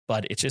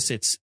 But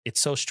it's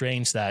so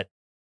strange that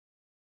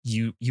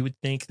you would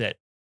think that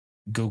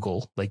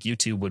Google, like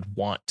YouTube, would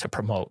want to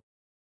promote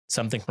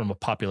something from a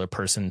popular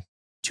person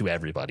to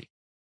everybody,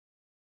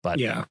 but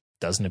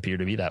doesn't appear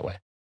to be that way.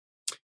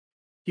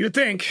 You would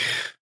think,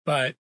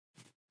 but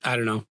I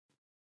don't know.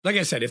 Like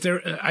I said,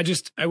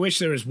 I wish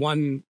there was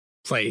one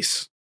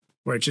place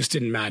where it just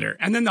didn't matter.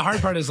 And then the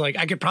hard part is like,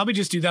 I could probably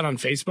just do that on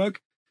Facebook,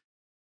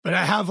 but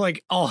I have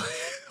like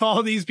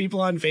all these people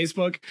on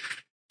Facebook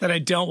that I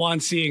don't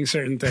want seeing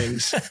certain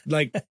things,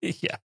 like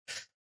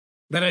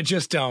that I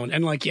just don't.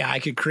 And like, I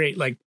could create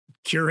like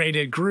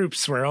curated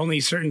groups where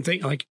only certain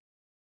things, like,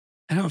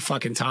 I don't have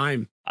fucking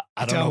time.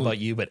 I don't know about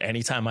you, but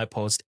anytime I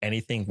post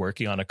anything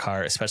working on a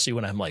car, especially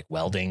when I'm like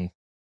welding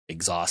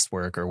exhaust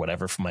work or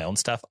whatever for my own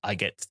stuff, I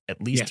get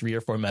at least 3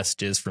 or 4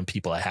 messages from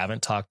people I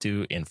haven't talked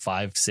to in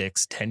 5,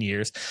 6, 10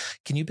 years.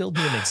 Can you build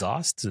me an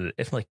exhaust? I'm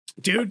like,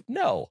 dude,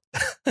 no.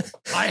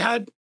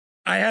 I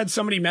had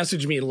somebody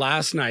message me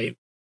last night,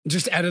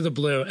 just out of the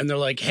blue, and they're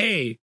like,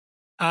 hey,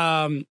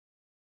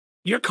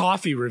 your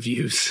coffee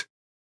reviews.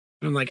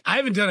 And I'm like, I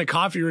haven't done a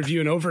coffee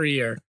review in over a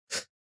year.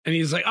 And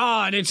he's like,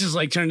 oh, and it's just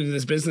like turned into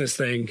this business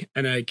thing.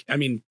 And I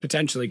mean,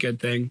 potentially good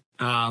thing.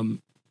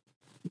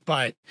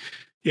 But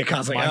yeah,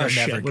 Kyle's like, oh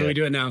shit, what are we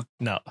doing now?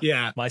 No.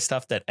 Yeah. My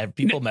stuff that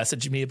people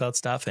message me about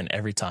stuff, and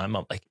every time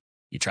I'm like,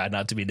 you try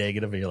not to be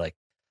negative, and you're like,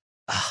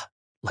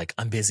 like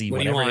I'm busy,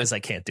 whatever it is,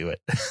 I can't do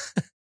it.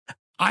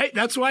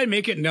 That's why I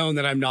make it known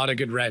that I'm not a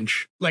good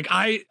wrench. Like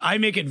I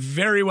make it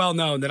very well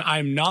known that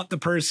I'm not the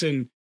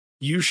person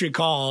you should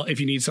call if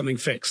you need something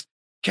fixed.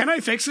 Can I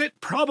fix it?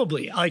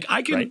 Probably. Like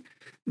I can,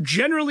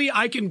 generally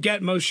I can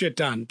get most shit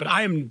done, but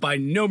I am by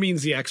no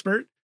means the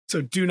expert.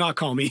 So do not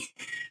call me.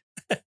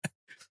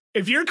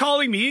 If you're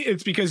calling me,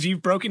 it's because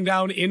you've broken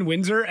down in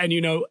Windsor and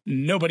you know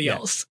nobody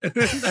else.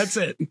 That's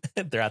it.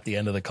 They're at the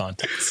end of the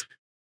context.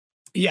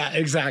 Yeah,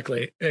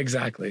 exactly.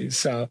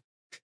 So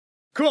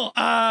cool.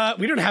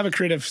 We don't have a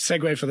creative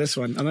segue for this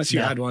one unless you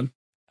had one.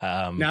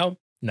 No.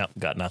 No,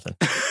 got nothing.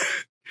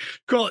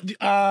 Cool.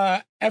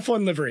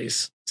 F1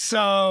 liveries.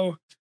 So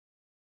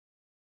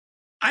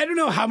I don't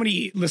know how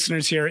many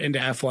listeners here are into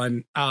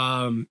F1.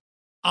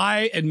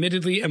 I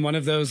admittedly am one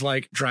of those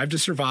like drive to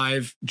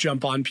survive,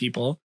 jump on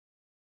people.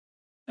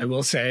 I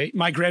will say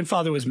my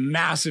grandfather was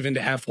massive into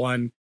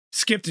F1,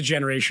 skipped a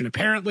generation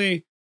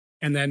apparently.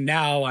 And then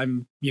now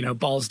I'm,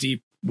 balls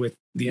deep with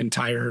the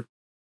entire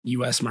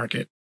US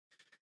market.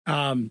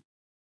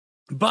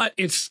 But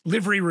it's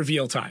livery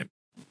reveal time,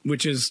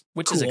 which is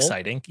cool.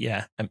 Exciting.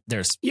 Yeah.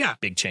 There's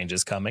big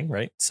changes coming,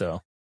 right?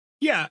 So.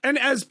 Yeah. And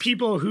as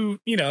people who,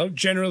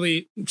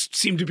 generally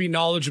seem to be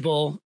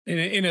knowledgeable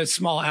in a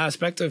small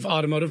aspect of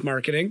automotive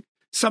marketing,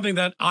 something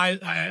that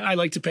I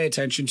like to pay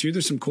attention to.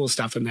 There's some cool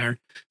stuff in there.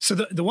 So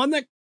the one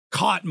that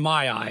caught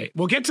my eye,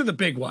 we'll get to the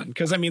big one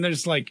because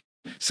there's like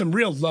some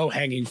real low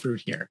hanging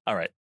fruit here. All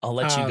right. I'll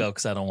let you go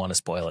because I don't want to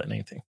spoil it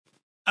anything.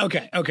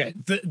 Okay.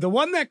 The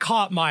one that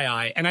caught my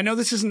eye, and I know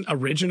this isn't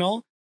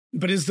original,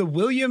 but is the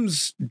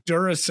Williams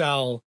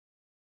Duracell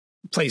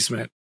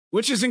placement,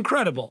 which is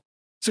incredible.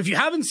 So if you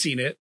haven't seen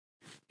it,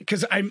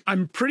 because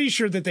I'm pretty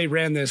sure that they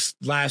ran this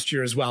last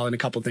year as well in a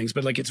couple things,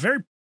 but like it's very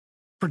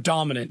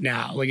predominant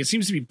now. Like it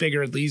seems to be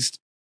bigger, at least.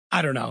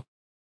 I don't know.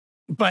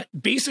 But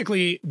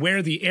basically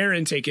where the air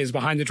intake is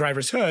behind the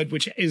driver's hood,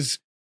 which is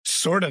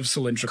sort of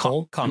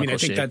cylindrical. Conical I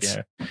think shape, that's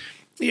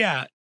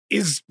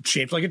is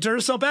shaped like a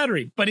Duracell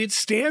battery, but it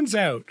stands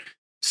out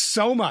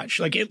so much.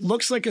 Like it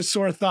looks like a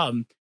sore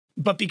thumb,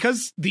 but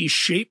because the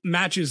shape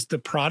matches the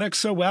product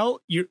so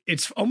well,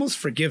 it's almost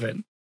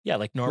forgiven. Yeah,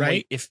 like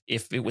normally, right?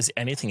 if it was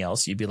anything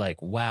else, you'd be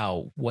like,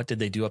 wow, what did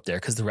they do up there?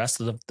 Because the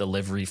rest of the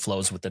livery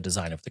flows with the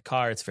design of the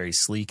car. It's very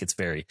sleek. It's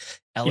very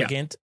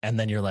elegant. Yeah. And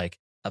then you're like,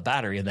 a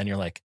battery. And then you're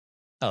like,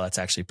 oh, that's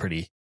actually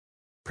pretty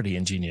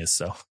ingenious.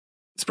 So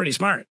it's pretty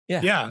smart.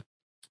 Yeah.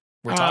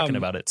 We're talking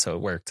about it. So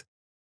it worked.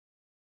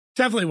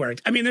 Definitely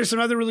worked. There's some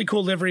other really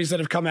cool liveries that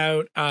have come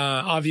out.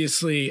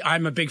 Obviously,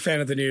 I'm a big fan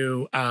of the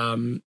new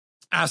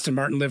Aston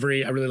Martin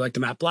livery. I really like the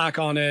matte black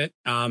on it.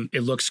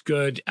 It looks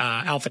good.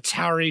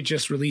 AlphaTauri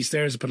just released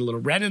theirs. Put a little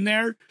red in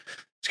there,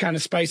 which kind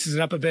of spices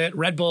it up a bit.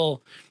 Red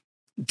Bull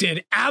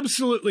did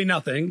absolutely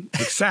nothing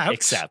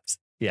except.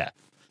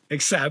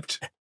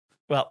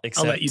 Well,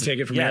 I'll let you take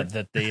it from here.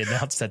 That they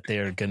announced that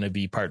they're going to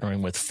be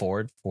partnering with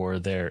Ford for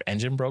their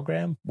engine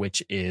program,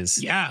 which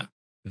is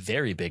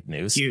very big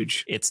news.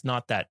 Huge. It's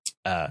not that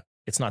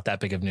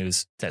big of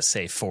news to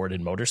say Ford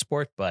in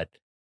motorsport, but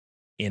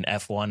in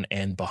F1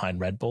 and behind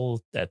Red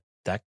Bull, that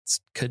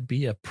could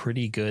be a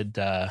pretty good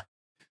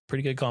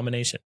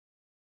combination.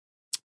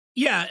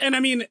 Yeah.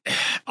 And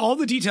all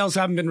the details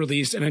haven't been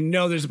released. And I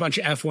know there's a bunch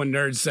of F1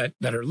 nerds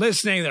that are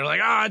listening. They're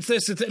like, it's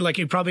this. It's like,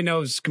 you probably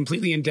know it's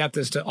completely in depth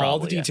as to all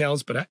the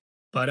details, but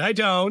I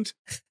don't.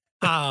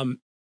 I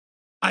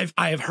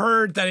have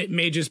heard that it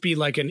may just be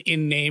like an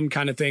in-name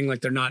kind of thing.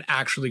 Like they're not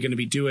actually going to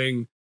be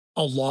doing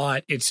a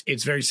lot.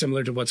 It's very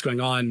similar to what's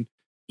going on,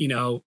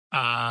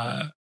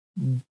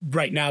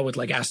 right now with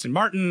like Aston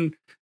Martin,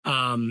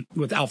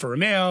 with Alfa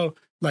Romeo.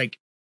 Like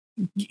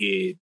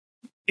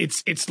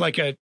it's like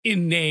a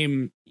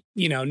in-name,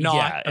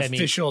 not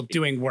official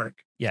doing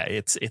work. Yeah,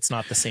 it's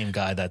not the same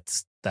guy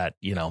that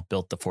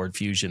built the Ford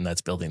Fusion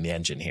that's building the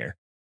engine here.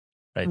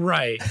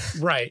 Right.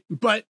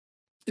 But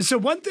so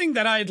one thing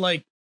that I'd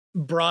like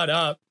brought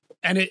up,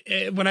 and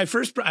when I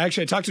first I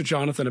talked to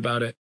Jonathan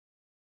about it,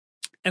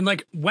 and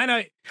like when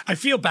I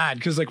feel bad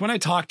because like when I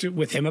talked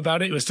with him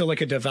about it, it was still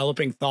like a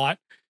developing thought,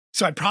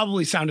 so I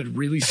probably sounded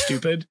really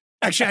stupid.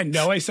 Actually, I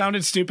know I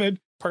sounded stupid.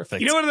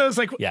 Perfect. One of those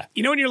like, when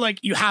you're like,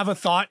 you have a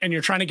thought and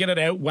you're trying to get it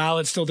out while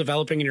it's still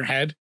developing in your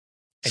head.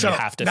 And you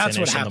have to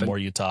finish, and the more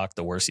you talk,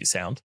 the worse you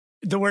sound.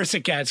 The worse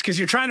it gets, because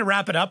you're trying to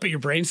wrap it up, but your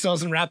brain still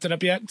hasn't wrapped it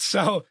up yet.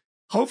 So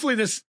hopefully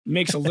this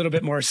makes a little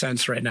bit more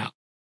sense right now.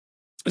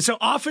 So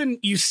often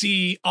you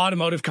see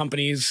automotive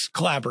companies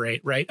collaborate,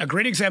 right? A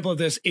great example of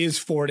this is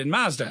Ford and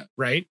Mazda,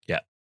 right? Yeah.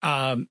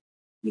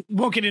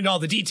 Won't get into all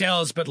the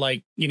details, but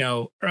like,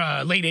 late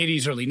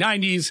 80s, early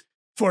 90s,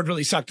 Ford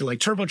really sucked at like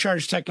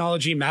turbocharged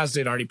technology.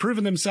 Mazda had already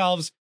proven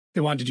themselves.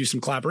 They wanted to do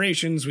some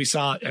collaborations. We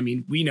saw,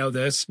 we know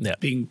this,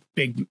 being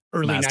big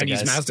early Mazda 90s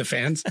guys. Mazda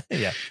fans.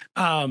 Yeah.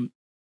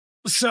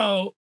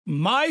 So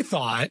my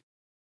thought,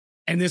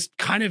 and this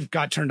kind of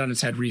got turned on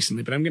its head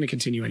recently, but I'm going to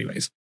continue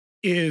anyways,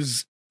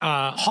 is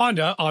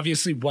Honda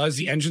obviously was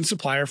the engine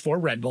supplier for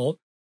Red Bull.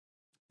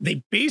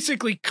 They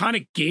basically kind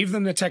of gave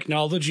them the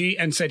technology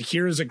and said,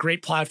 here is a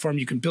great platform.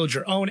 You can build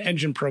your own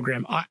engine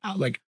program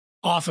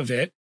off of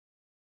it.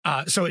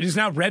 So it is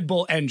now Red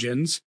Bull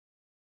engines.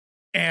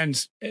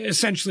 And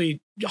essentially,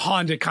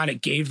 Honda kind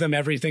of gave them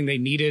everything they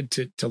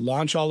needed to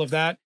launch all of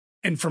that.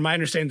 And from my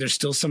understanding, there's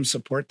still some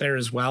support there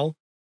as well.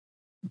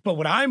 But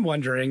what I'm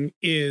wondering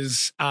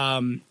is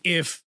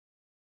if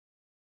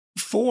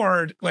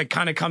Ford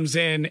kind of comes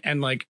in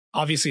and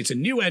obviously it's a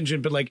new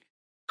engine, but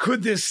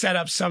could this set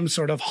up some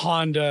sort of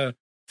Honda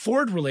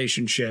Ford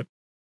relationship?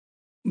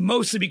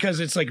 Mostly because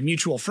it's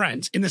mutual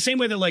friends, in the same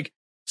way that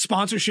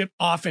sponsorship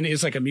often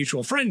is a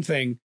mutual friend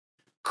thing.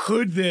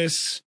 Could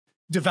this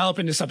develop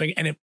into something?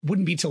 And it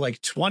wouldn't be till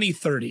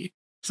 2030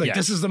 It's like,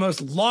 this is the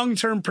most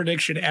long-term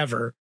prediction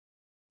ever.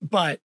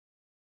 But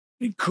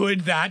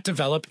could that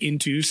develop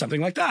into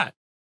something like that?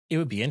 It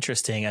would be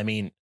interesting. I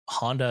mean,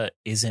 Honda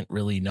isn't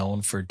really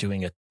known for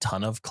doing a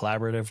ton of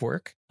collaborative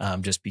work,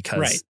 just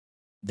because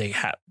they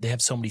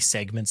have so many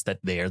segments that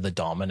they are the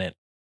dominant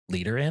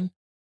leader in.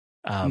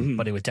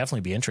 But it would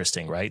definitely be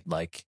interesting, right?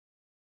 Like,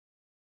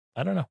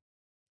 I don't know.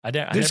 I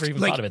never even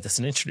thought of it. That's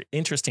an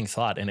interesting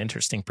thought, an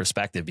interesting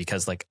perspective,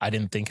 because like I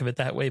didn't think of it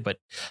that way, but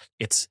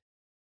it's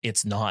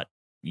not,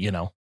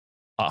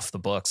 off the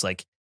books.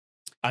 Like,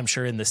 I'm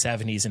sure in the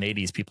 70s and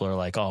 80s, people are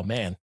like, oh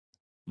man,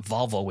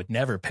 Volvo would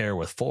never pair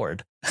with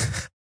Ford.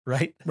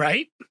 Right.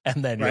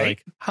 And then you're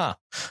like, huh.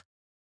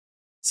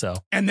 So,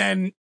 and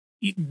then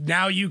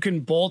now you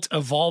can bolt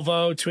a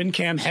Volvo twin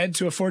cam head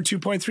to a Ford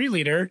 2.3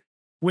 liter,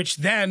 which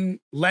then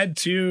led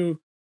to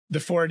the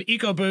Ford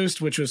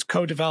EcoBoost, which was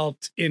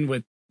co-developed in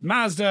with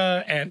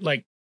Mazda. And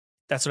like,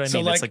 that's what I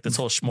mean. It's like this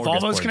whole smorgasbord.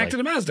 Volvo's connected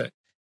to Mazda.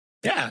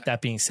 Yeah.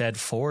 That being said,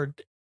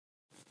 Ford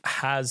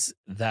has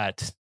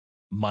that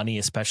money,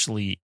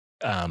 especially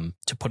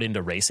to put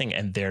into racing,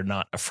 and they're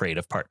not afraid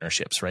of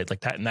partnerships, right?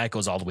 Like that, and that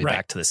goes all the way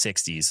back to the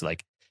 60s,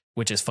 like,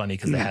 which is funny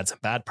because they had some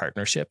bad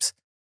partnerships.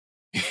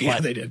 Yeah,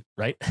 they did.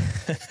 Right.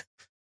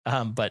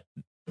 But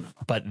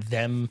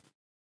them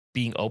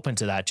being open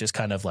to that just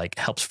kind of like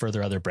helps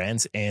further other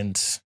brands.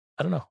 And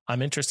I don't know,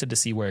 I'm interested to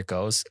see where it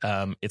goes.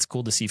 It's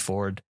cool to see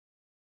Ford.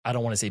 I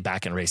don't want to say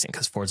back in racing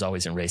because Ford's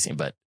always in racing,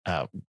 but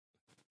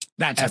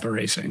that type of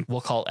racing,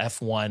 we'll call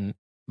F1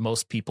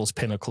 most people's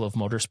pinnacle of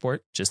motorsport,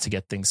 just to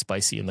get things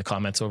spicy in the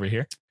comments over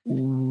here.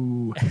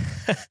 Ooh.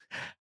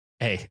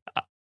 Hey,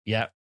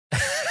 yeah.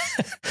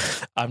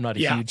 I'm not a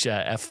huge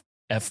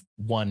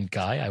F1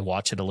 guy. I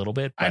watch it a little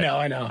bit. I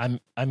know.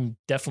 I'm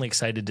definitely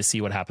excited to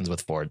see what happens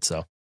with Ford.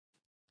 So,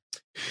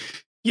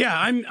 yeah,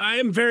 I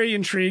am very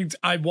intrigued.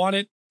 I want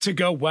it to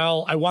go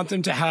well. I want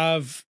them to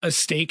have a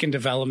stake in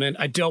development.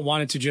 I don't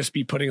want it to just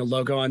be putting a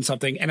logo on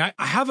something. And I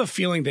have a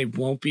feeling they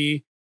won't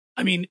be.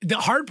 I mean, the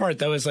hard part,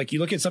 though, is like you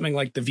look at something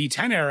like the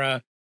V10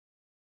 era,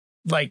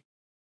 like,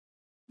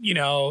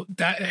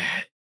 that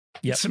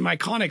some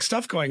iconic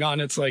stuff going on.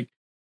 It's like,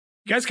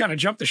 you guys kind of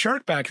jumped the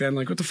shark back then.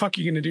 Like, what the fuck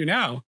are you going to do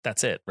now?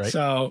 That's it, right?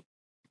 So,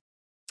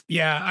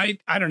 yeah,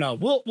 I don't know.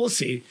 We'll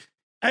see.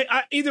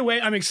 Either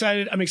way, I'm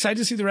excited. I'm excited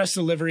to see the rest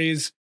of the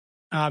liveries.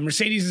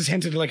 Mercedes has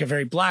hinted at like a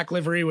very black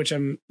livery, which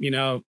I'm,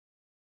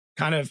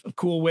 kind of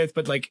cool with.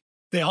 But like,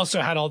 they also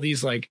had all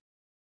these like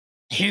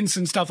hints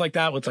and stuff like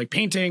that with like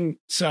painting.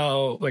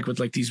 So like with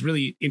like these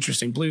really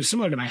interesting blues,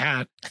 similar to my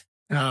hat.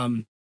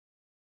 But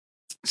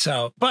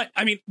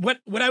I mean, what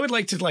I would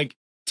like to like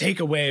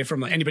take away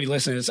from anybody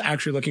listening is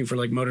actually looking for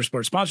like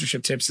motorsport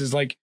sponsorship tips is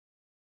like,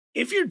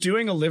 if you're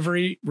doing a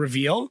livery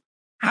reveal,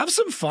 have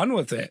some fun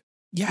with it.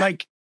 Yeah.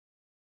 Like,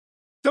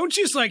 don't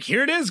just like,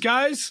 here it is,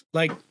 guys.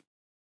 Like,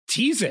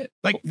 tease it.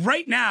 Like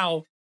right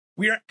now,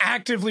 we are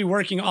actively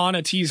working on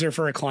a teaser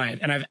for a client,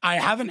 and I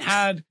haven't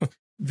had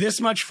this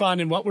much fun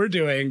in what we're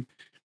doing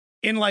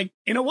in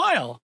a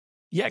while.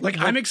 Yeah, like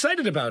I'm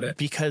excited about it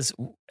because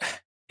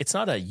it's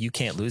not a you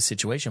can't lose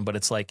situation, but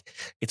it's like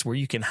it's where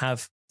you can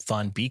have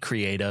fun, be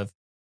creative,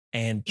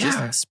 and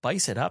just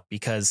spice it up.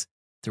 Because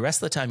the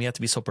rest of the time you have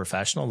to be so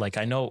professional. Like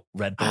I know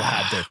Red Bull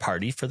had their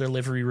party for their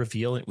livery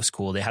reveal. It was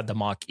cool. They had the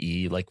Mach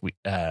E,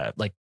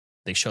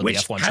 they showed the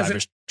F1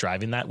 drivers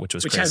driving that, which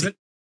crazy. Has an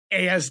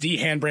ASD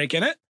handbrake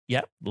in it.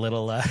 Yep.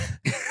 Little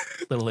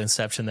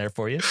inception there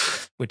for you,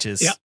 which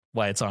is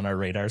why it's on our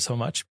radar so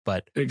much.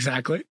 But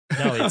exactly.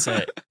 No,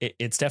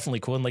 it's definitely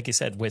cool. And like you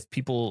said, with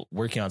people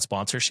working on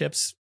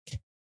sponsorships,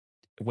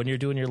 when you're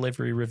doing your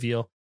livery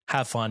reveal,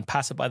 have fun,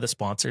 pass it by the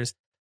sponsors.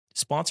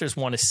 Sponsors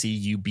want to see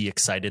you be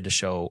excited to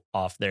show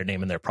off their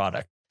name and their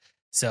product.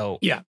 So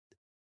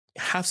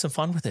have some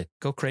fun with it.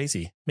 Go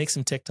crazy. Make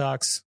some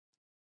TikToks.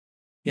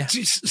 Yeah.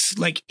 Just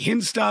like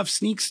hint stuff,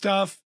 sneak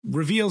stuff,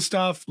 reveal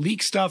stuff,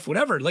 leak stuff,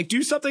 whatever. Like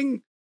do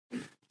something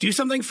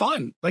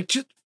fun. Like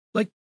just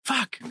like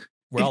fuck.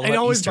 We're all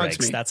about Easter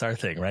eggs. That's our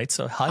thing, right?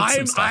 So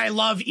I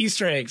love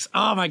Easter eggs.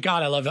 Oh my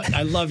God.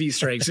 I love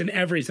Easter eggs and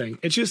everything.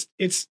 It's just,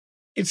 it's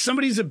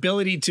somebody's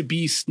ability to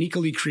be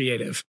sneakily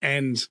creative.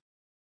 And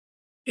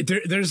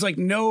there's like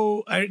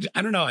no, I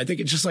don't know. I think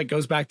it just like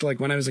goes back to like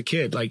when I was a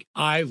kid. Like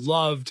I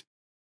loved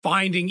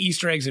finding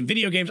Easter eggs in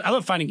video games. I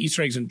love finding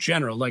Easter eggs in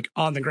general, like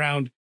on the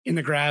ground, in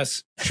the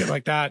grass, shit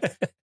like that.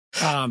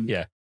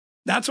 Yeah.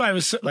 That's why I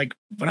was like,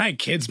 when I had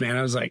kids, man,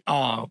 I was like,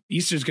 oh,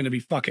 Easter's going to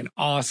be fucking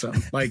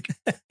awesome. Like,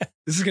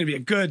 this is going to be a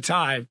good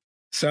time.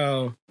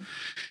 So,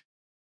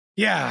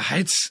 yeah,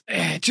 it's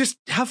just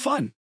have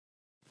fun.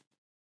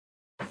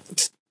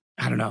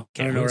 I don't know.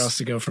 I don't know where else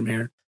to go from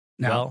here.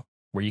 No. Well,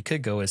 where you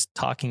could go is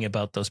talking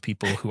about those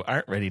people who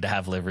aren't ready to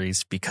have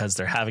liveries because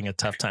they're having a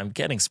tough time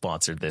getting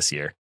sponsored this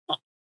year,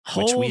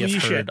 which we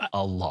have heard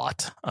a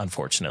lot,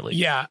 unfortunately.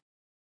 Yeah.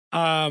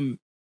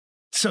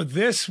 So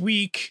this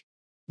week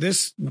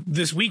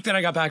that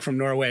I got back from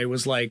Norway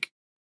was like,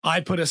 I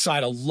put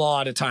aside a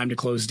lot of time to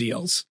close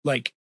deals.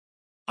 Like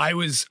I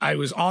was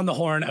on the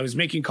horn. I was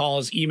making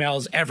calls,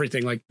 emails,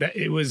 everything like that.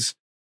 It was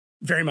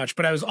very much,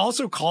 but I was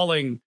also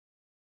calling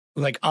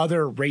like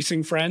other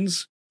racing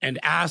friends and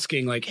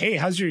asking like, hey,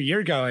 how's your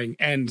year going?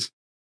 And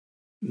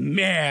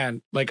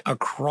man, like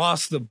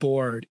across the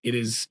board, it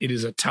is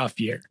a tough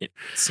year. It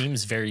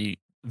seems very,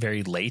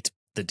 very late.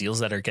 The deals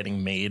that are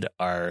getting made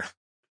are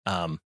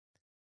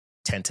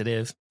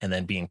tentative and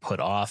then being put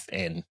off,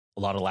 and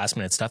a lot of last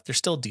minute stuff. There's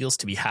still deals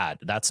to be had.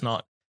 It's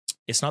not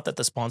that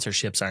the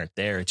sponsorships aren't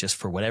there. It's just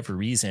for whatever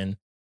reason,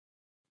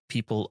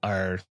 people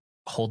are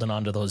holding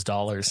on to those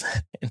dollars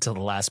until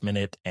the last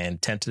minute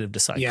and tentative to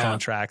sign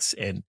contracts.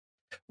 And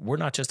we're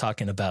not just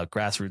talking about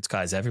grassroots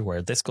guys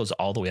everywhere. This goes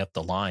all the way up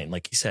the line.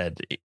 Like you said,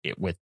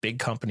 with big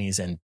companies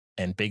and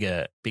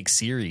big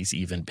series,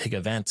 even big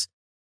events,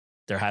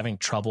 they're having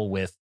trouble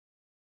with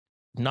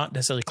not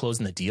necessarily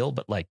closing the deal,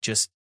 but like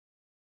just,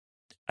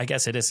 I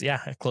guess it is,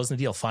 closing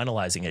the deal,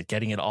 finalizing it,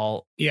 getting it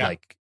all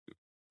like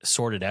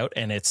sorted out.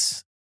 And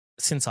it's,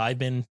 since I've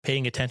been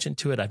paying attention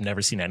to it, I've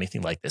never seen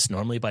anything like this.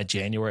 Normally by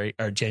January,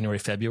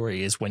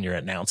 February is when you're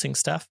announcing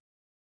stuff.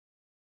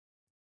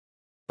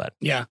 But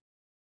yeah.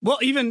 Well,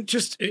 even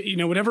just,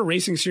 whatever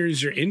racing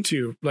series you're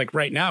into, like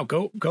right now,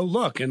 go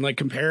look and like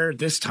compare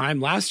this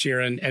time last year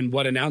and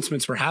what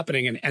announcements were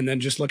happening. And then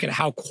just look at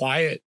how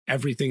quiet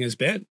everything has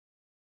been.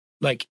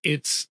 Like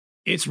it's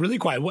really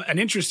quiet. An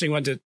interesting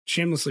one to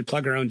shamelessly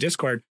plug our own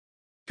Discord,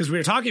 because we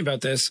were talking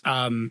about this.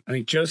 I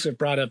think Joseph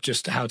brought up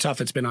just how tough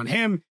it's been on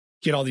him.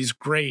 He had all these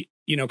great,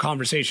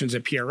 conversations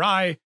at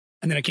PRI,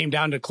 and then it came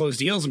down to closed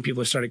deals and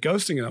people started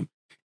ghosting them.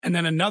 And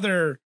then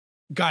another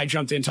guy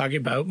jumped in talking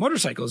about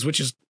motorcycles, which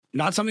is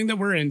not something that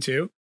we're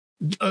into.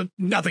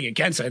 Nothing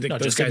against it. I think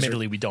those guys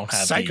admittedly, we don't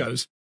have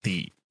psychos.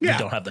 We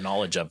don't have the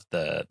knowledge of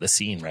the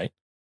scene, right?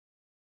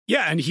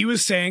 Yeah, and he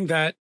was saying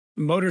that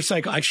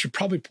motorcycle, I should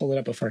probably pull it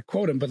up before I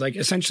quote him, but like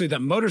essentially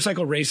that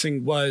motorcycle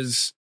racing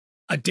was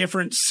a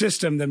different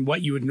system than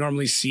what you would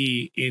normally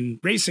see in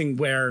racing,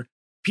 where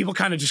people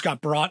kind of just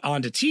got brought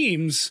onto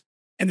teams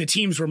and the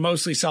teams were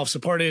mostly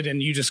self-supported.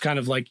 And you just kind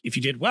of like, if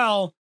you did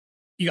well,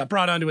 you got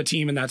brought onto a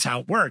team and that's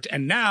how it worked.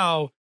 And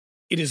now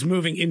it is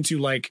moving into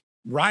like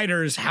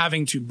riders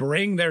having to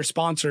bring their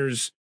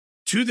sponsors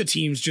to the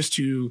teams just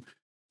to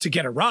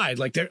get a ride,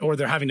 like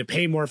they're having to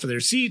pay more for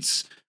their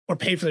seats or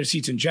pay for their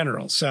seats in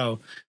general. So,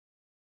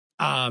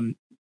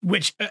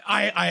 which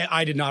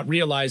I did not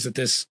realize that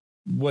this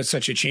was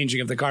such a changing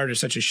of the guard or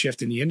such a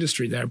shift in the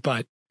industry there,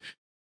 but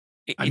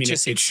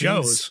it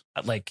shows.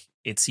 Like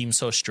it seems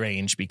so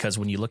strange because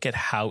when you look at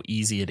how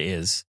easy it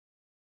is,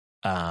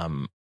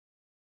 when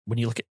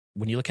you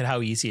look at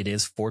how easy it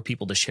is for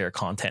people to share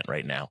content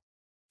right now,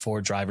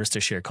 for drivers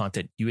to share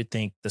content, you would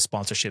think the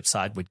sponsorship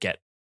side would get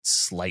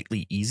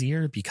slightly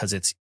easier because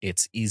it's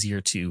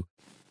easier to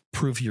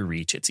prove your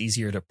reach. It's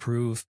easier to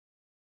prove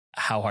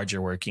how hard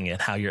you're working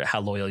and how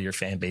loyal your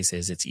fan base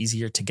is. It's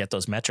easier to get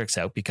those metrics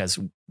out because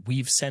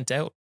we've sent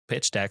out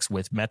pitch decks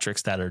with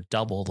metrics that are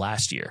double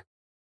last year.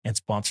 And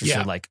sponsors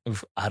are like,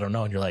 I don't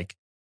know. And you're like,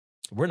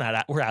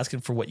 we're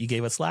asking for what you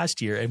gave us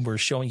last year and we're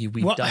showing you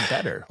we've done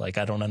better. Like,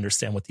 I don't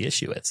understand what the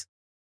issue is.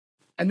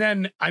 And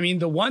then,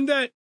 the one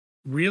that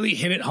really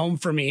hit it home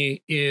for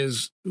me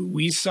is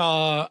we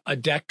saw a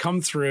deck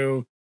come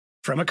through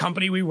from a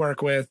company we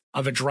work with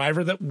of a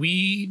driver that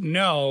we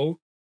know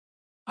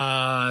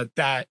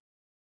that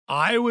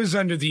I was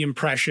under the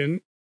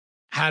impression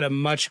had a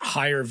much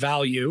higher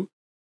value,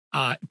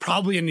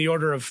 probably in the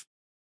order of,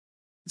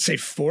 say,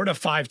 4 to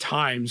 5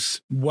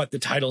 times what the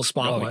title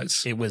spot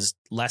was. It was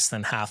less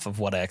than half of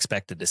what I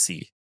expected to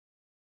see.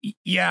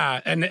 Yeah.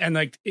 And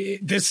like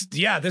this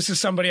is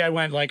somebody I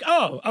went like,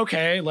 oh,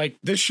 okay. Like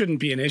this shouldn't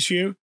be an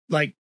issue.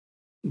 Like,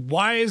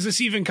 why is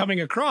this even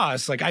coming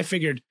across? Like I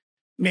figured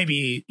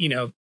maybe,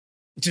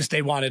 just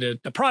they wanted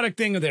a product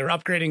thing or they were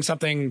upgrading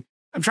something.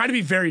 I'm trying to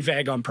be very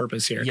vague on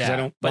purpose here because I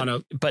don't want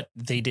to. But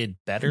they did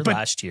better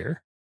last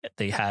year.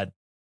 They had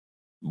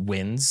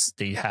wins.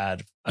 They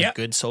had a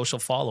good social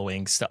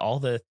following. So all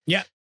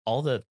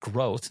the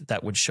growth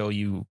that would show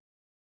you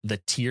the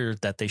tier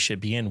that they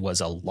should be in was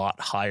a lot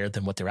higher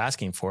than what they're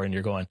asking for. And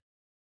you're going,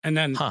 and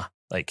then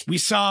like we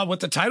saw what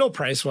the title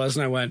price was.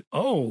 And I went,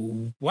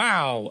 oh,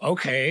 wow.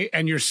 Okay.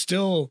 And you're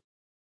still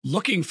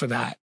looking for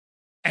that.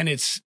 And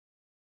it's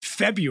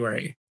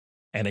February.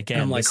 And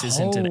again, this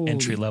isn't an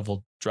entry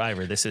level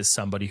driver. This is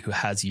somebody who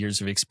has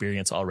years of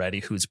experience already,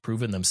 who's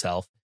proven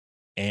themselves.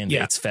 And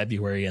it's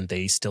February and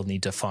they still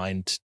need to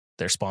find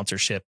their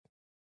sponsorship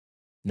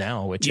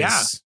now, which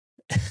is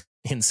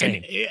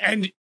insane.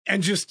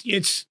 And just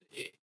it's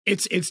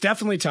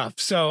definitely tough.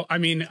 So,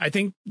 I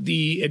think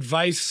the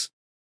advice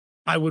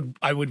I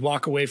would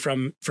walk away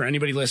from for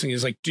anybody listening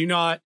is like, do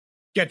not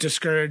get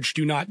discouraged.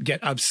 Do not get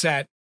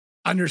upset.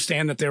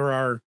 Understand that there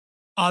are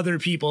other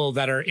people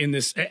that are in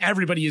this.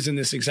 Everybody is in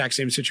this exact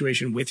same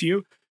situation with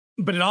you.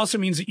 But it also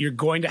means that you're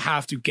going to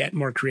have to get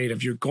more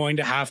creative. You're going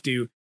to have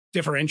to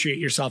differentiate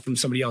yourself from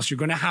somebody else. You're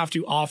going to have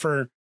to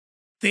offer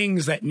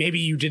things that maybe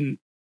you didn't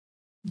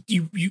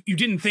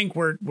think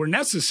were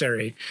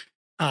necessary.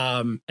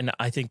 And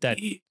I think that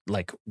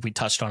like we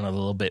touched on a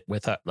little bit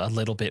with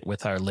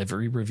our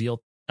livery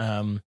reveal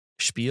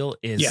spiel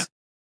is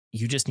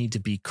you just need to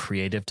be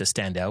creative to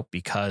stand out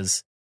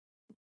because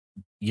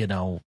you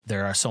know,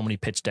 there are so many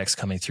pitch decks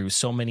coming through.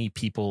 So many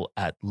people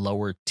at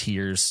lower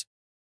tiers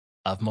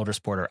of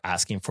motorsport are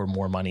asking for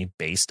more money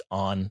based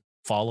on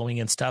following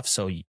and stuff.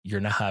 So you're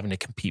not having to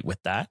compete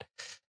with that.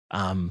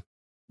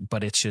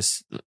 But it's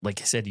just, like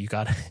I said, you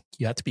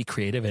have to be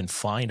creative and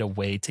find a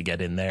way to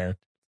get in there,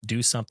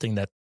 do something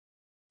that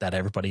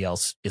everybody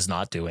else is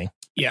not doing.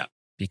 Yeah.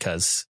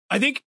 Because I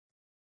think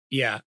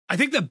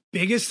the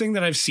biggest thing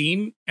that I've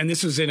seen, and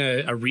this was in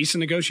a recent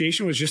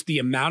negotiation, was just the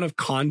amount of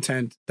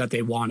content that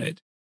they wanted.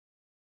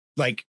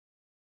 Like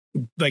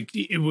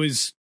it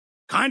was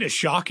kind of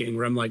shocking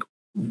where I'm like,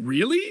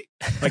 really?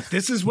 Like,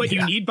 this is what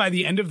you need by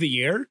the end of the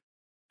year?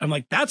 I'm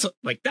like, that's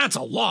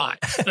a lot.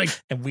 Like,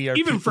 and we are,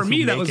 even for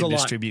me, that was a lot.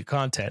 Distribute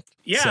content.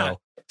 Yeah.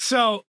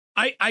 So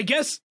I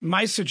guess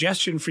my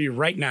suggestion for you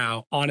right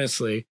now,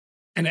 honestly,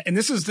 and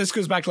this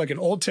goes back to like an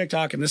old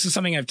TikTok, and this is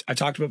something I've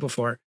talked about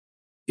before,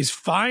 is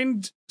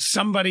find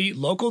somebody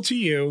local to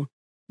you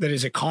that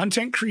is a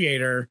content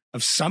creator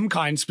of some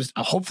kind,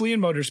 hopefully in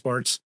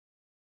motorsports.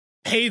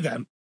 Pay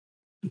them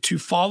to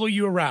follow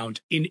you around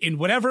in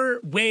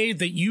whatever way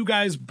that you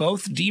guys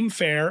both deem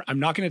fair. I'm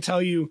not going to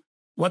tell you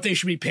what they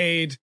should be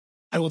paid.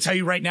 I will tell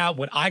you right now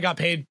what I got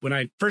paid when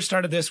I first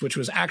started this, which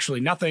was actually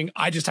nothing.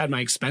 I just had my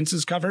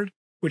expenses covered,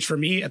 which for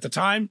me at the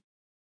time,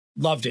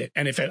 loved it.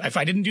 And if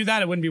I didn't do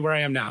that, I wouldn't be where I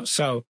am now.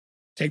 So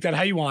take that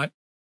how you want,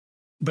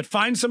 but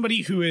find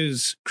somebody who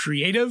is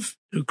creative,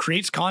 who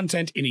creates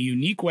content in a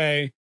unique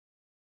way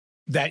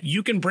that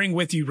you can bring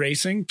with you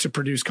racing to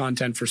produce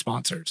content for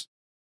sponsors.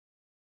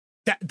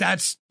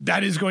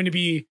 That is going to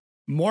be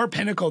more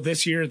pinnacle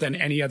this year than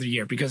any other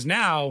year, because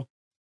now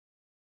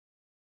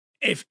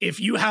if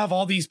you have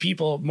all these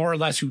people more or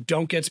less who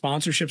don't get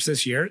sponsorships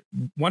this year,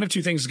 one of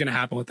two things is going to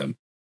happen with them.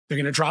 They're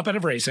going to drop out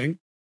of racing,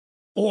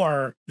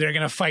 or they're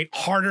going to fight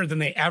harder than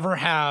they ever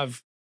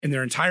have in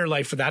their entire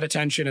life for that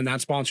attention and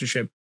that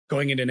sponsorship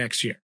going into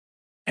next year.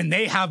 And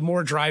they have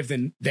more drive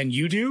than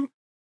you do,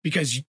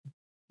 because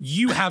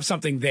you have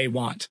something they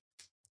want.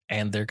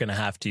 And they're going to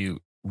have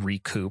to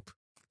recoup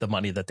the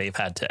money that they've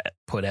had to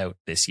put out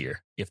this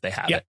year if they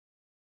have it.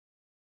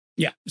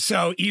 Yeah.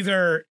 So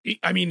either,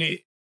 I mean,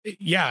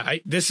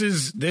 this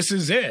is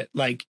it.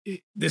 Like,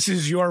 this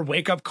is your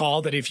wake up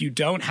call that if you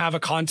don't have a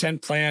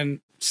content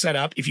plan set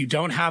up, if you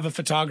don't have a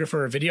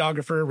photographer or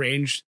videographer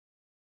arranged,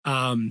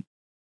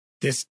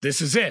 this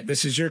is it.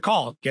 This is your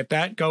call. Get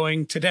that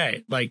going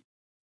today. Like,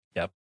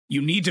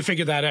 you need to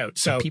figure that out.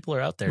 So and people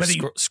are out there.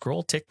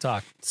 Scroll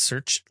TikTok,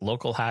 search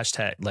local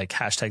hashtag, like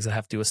hashtags that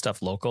have to do with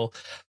stuff local.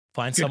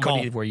 Find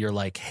somebody where you're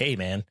like, hey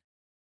man,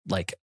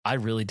 like, I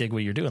really dig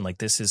what you're doing. Like,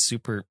 this is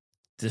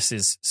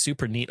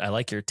super neat. I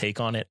like your take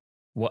on it.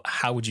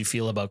 How would you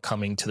feel about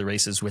coming to the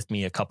races with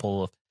me a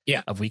couple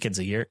of weekends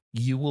a year?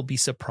 You will be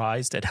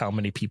surprised at how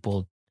many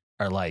people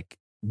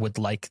would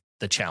like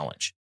the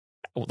challenge.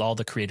 All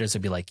the creators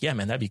would be like, yeah,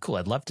 man, that'd be cool.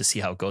 I'd love to see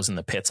how it goes in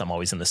the pits. I'm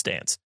always in the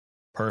stands.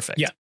 Perfect.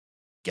 Yeah.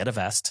 Get a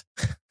vest,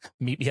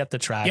 meet me at the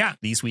track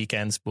these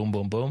weekends, boom,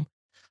 boom, boom.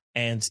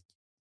 And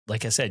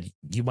like I said,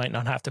 you might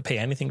not have to pay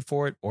anything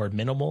for it or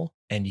minimal,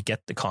 and you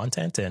get the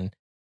content. And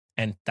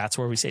that's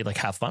where we say, like,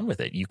 have fun with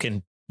it. You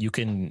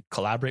can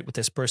collaborate with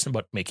this person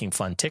about making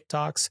fun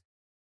TikToks.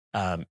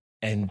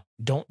 And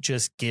don't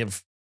just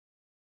give,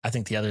 I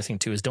think the other thing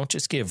too is don't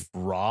just give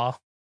raw,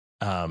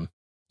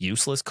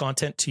 useless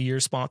content to your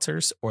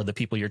sponsors or the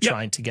people you're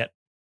trying to get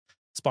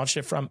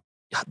sponsorship from.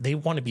 They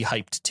want to be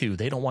hyped too.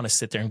 They don't want to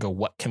sit there and go,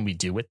 what can we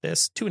do with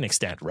this? To an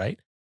extent, right?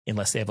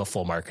 Unless they have a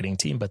full marketing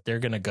team, but they're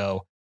going to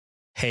go,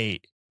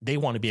 hey, they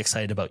want to be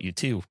excited about you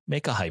too.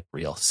 Make a hype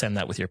reel, send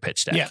that with your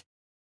pitch deck. Yeah.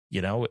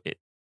 You know,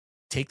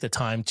 take the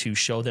time to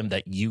show them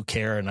that you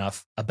care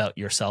enough about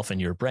yourself and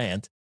your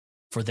brand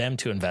for them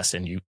to invest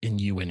in you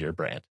and your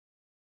brand.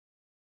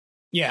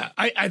 Yeah,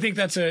 I think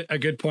that's a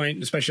good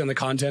point, especially on the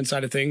content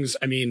side of things.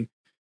 I mean,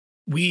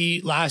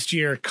 we last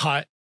year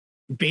cut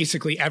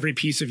basically every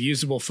piece of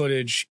usable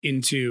footage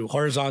into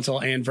horizontal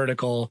and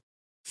vertical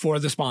for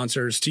the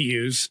sponsors to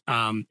use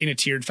in a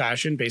tiered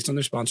fashion based on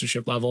their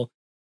sponsorship level.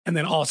 And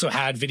then also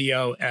had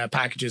video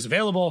packages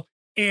available.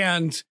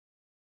 And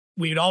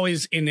we'd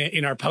always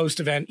in our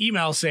post-event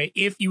email say,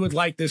 if you would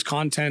like this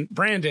content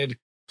branded,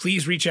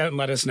 please reach out and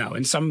let us know.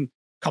 And some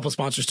couple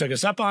sponsors took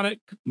us up on it.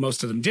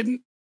 Most of them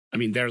didn't. I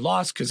mean, they're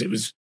lost because it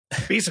was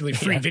basically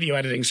free video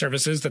editing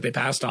services that they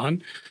passed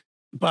on.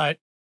 But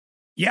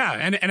yeah,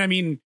 and I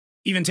mean,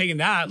 even taking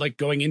that, like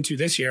going into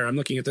this year, I'm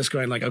looking at this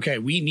going like, okay,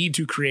 we need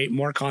to create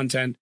more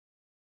content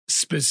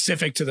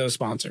specific to those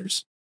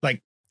sponsors.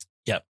 Like,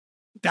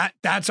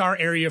 that's our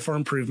area for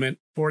improvement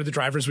for the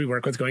drivers we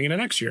work with going into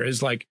next year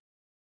is like,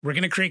 we're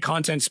going to create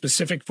content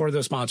specific for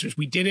those sponsors.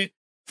 We did it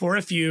for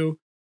a few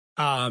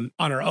on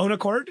our own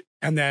accord.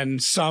 And then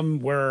some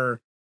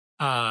were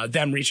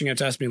them reaching out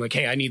to us being like,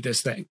 hey, I need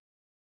this thing.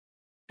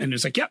 And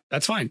it's like, yeah,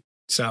 that's fine.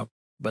 So,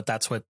 but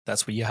that's what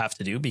you have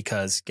to do,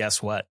 because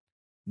guess what?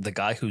 The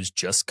guy who's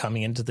just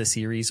coming into the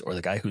series or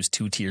the guy who's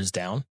 2 tiers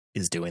down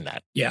is doing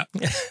that. Yeah.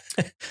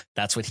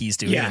 That's what he's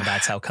doing. Yeah. And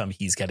that's how come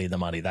he's getting the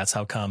money. That's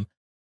how come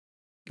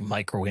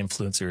micro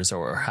influencers,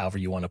 or however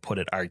you want to put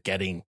it, are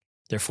getting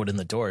their foot in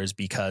the door is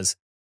because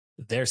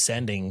they're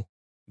sending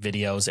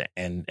videos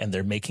and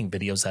they're making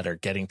videos that are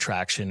getting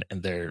traction,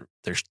 and they're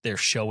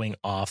showing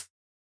off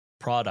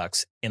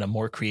products in a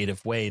more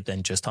creative way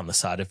than just on the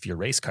side of your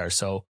race car.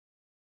 So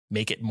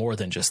make it more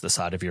than just the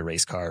side of your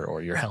race car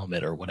or your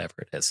helmet or whatever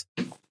it is.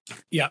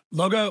 Yeah.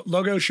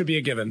 Logo should be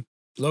a given.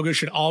 Logo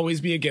should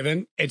always be a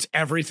given. It's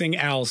everything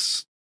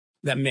else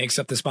that makes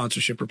up the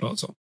sponsorship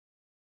proposal.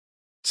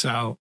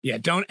 So yeah,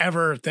 don't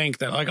ever think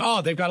that like,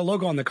 oh, they've got a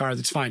logo on the car.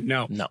 That's fine.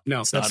 No,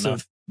 that's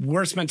the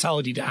worst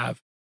mentality to have.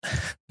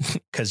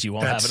 Because you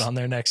won't have it on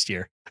there next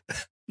year.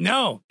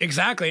 No,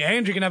 exactly.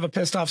 And you're going to have a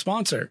pissed off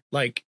sponsor.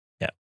 Like,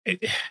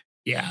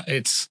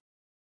 it's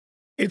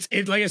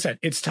like I said,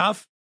 it's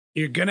tough.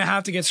 You're going to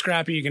have to get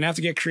scrappy. You're going to have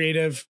to get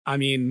creative. I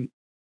mean,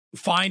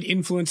 find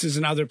influences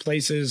in other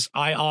places.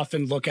 I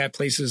often look at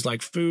places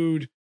like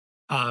food,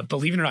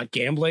 believe it or not,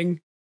 gambling.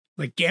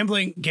 Like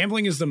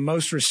gambling is the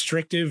most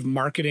restrictive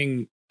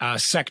marketing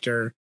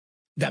sector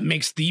that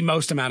makes the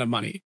most amount of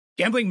money.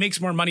 Gambling makes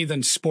more money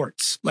than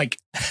sports, like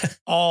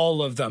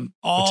all of them,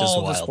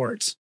 all the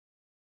sports.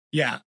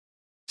 Yeah.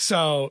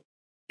 So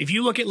if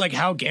you look at like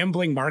how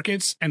gambling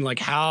markets and like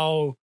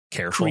how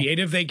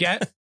creative they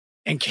get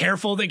and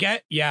careful they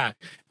get. Yeah.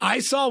 I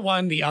saw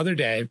one the other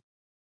day,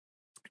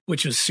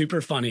 which was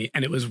super funny.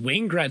 And it was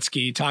Wayne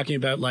Gretzky talking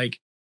about like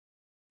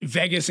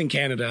Vegas in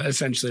Canada,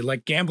 essentially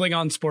like gambling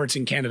on sports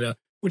in Canada,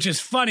 which is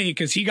funny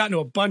because he got into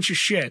a bunch of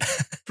shit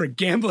for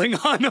gambling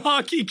on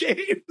hockey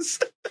games.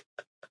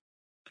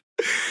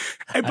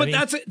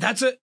 That's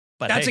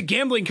a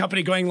gambling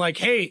company going like,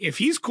 hey, if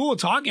he's cool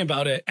talking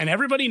about it and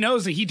everybody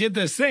knows that he did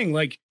this thing,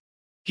 like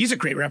he's a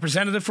great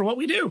representative for what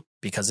we do.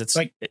 Because it's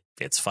like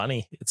it's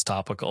funny, it's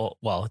topical.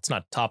 Well, it's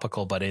not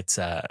topical, but it's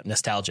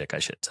nostalgic, I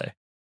should say.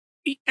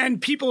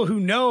 And people who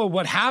know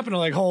what happened are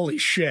like, holy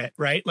shit,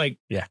 right? Like,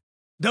 yeah.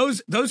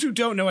 Those who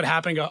don't know what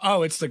happened go,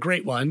 oh, it's the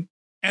great one.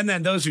 And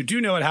then those who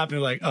do know what happened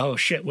are like, oh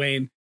shit,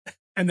 Wayne.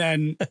 And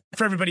then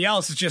for everybody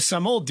else, it's just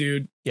some old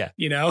dude. Yeah.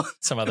 You know,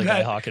 some other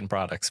guy hawking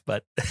products,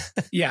 but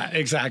yeah,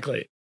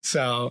 exactly.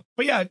 So,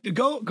 but yeah,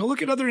 go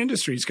look at other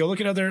industries. Go look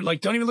at other,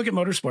 like, don't even look at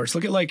motorsports.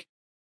 Look at like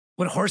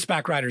what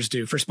horseback riders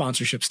do for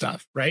sponsorship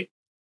stuff, right?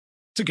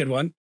 It's a good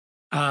one.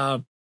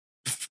 Man,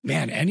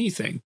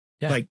 anything.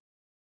 Yeah. Like,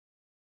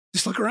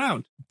 just look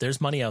around.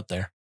 There's money out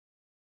there.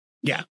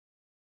 Yeah.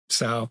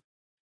 So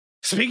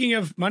speaking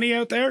of money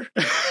out there.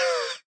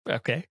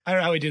 Okay. I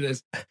don't know how we do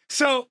this.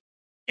 So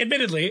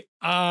admittedly,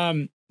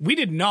 we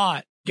did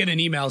not get an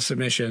email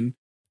submission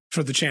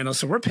for the channel.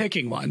 So we're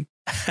picking one,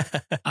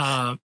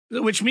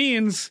 which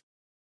means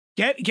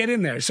get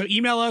in there. So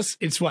email us.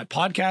 It's what?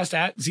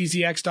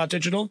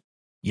 podcast@zzx.digital.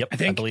 Yep.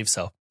 I believe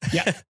so.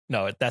 Yeah.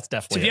 No, that's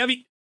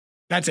definitely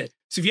that's it.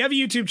 So if you have a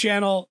YouTube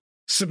channel,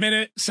 submit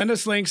it, send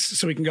us links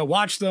so we can go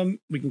watch them.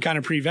 We can kind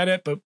of pre-vet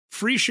it, but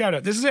free shout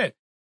out. This is it.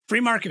 Free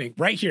marketing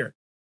right here.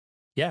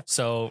 Yeah.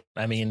 So,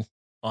 I mean,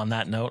 on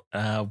that note,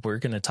 we're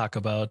going to talk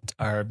about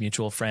our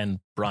mutual friend,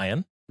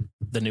 Brian,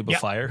 the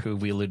Noobifier, who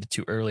we alluded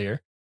to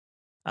earlier,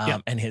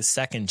 and his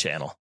second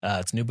channel.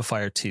 It's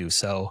Noobifier 2.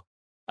 So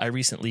I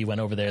recently went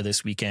over there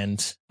this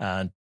weekend.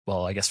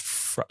 Well, I guess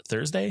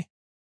Thursday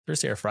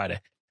or Friday.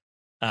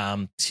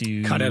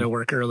 To cut out of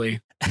work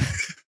early.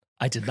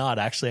 I did not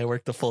actually. I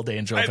worked the full day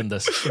and drove in the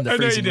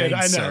freezing rain,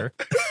 sir.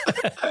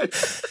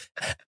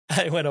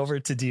 I went over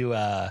to do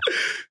a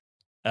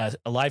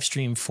live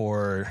stream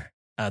for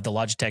the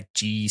Logitech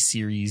G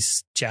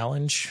Series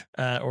Challenge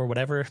or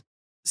whatever.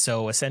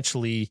 So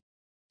essentially,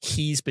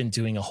 he's been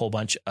doing a whole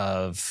bunch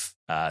of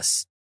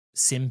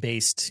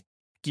sim-based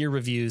gear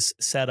reviews,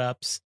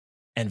 setups,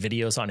 and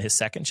videos on his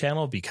second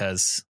channel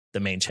because the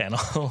main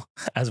channel,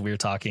 as we were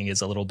talking,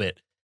 is a little bit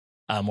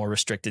more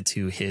restricted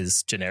to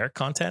his generic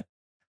content.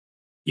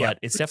 But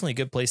it's definitely a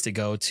good place to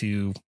go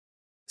to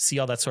see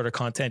all that sort of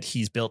content.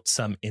 He's built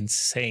some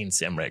insane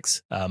sim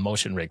rigs,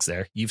 motion rigs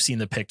there. You've seen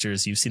the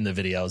pictures. You've seen the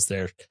videos.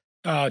 They're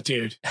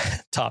dude,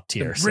 top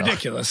tier.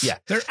 Ridiculous. Yeah.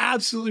 They're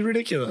absolutely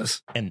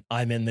ridiculous. And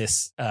I'm in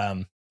this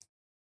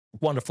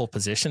wonderful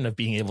position of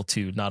being able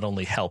to not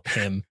only help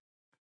him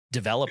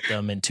develop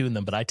them and tune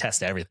them, but I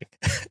test everything.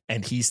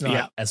 And he's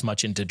not as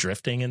much into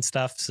drifting and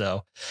stuff.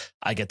 So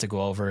I get to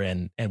go over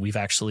and we've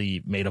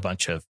actually made a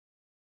bunch of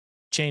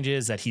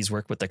changes that he's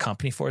worked with the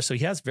company for. So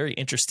he has very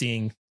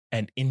interesting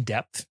and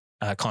in-depth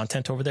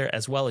content over there,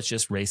 as well as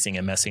just racing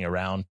and messing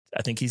around.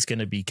 I think he's going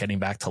to be getting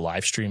back to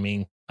live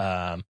streaming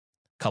a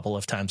couple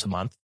of times a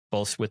month,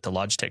 both with the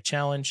Logitech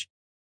Challenge.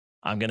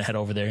 I'm going to head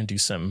over there and do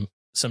some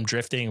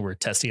drifting. We're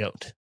testing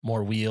out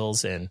more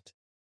wheels and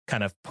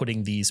kind of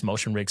putting these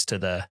motion rigs to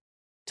the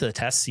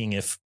test, seeing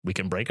if we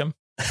can break them.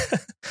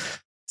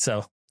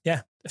 So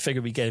yeah, I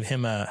figured we gave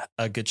him a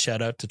good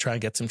shout out to try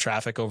and get some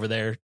traffic over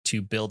there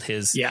to build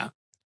his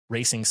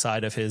racing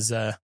side of his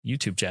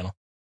YouTube channel.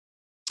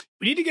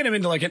 We need to get him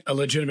into like a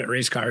legitimate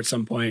race car at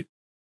some point.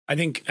 I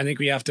think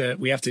we have to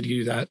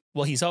do that.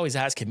 Well, he's always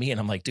asking me, and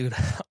I'm like, dude,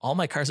 all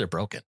my cars are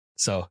broken,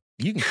 so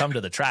you can come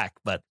to the track,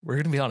 but we're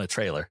gonna be on a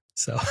trailer.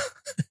 So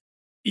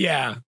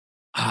yeah,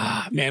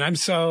 man, I'm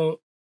so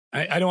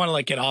I don't want to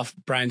like get off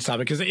Brian's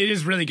topic because it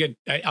is really good.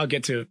 I'll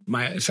get to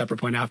my separate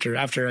point after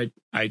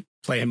I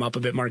play him up a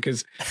bit more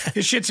because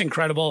his shit's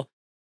incredible.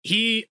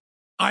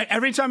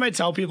 Every time I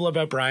tell people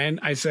about Brian,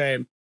 I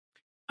say,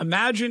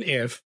 imagine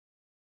if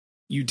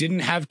you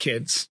didn't have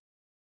kids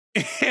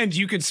and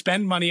you could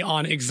spend money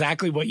on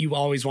exactly what you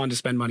always wanted to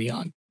spend money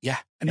on. Yeah.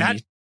 And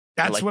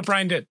that's like, what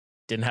Brian did.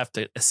 Didn't have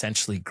to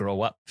essentially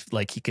grow up.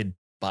 Like he could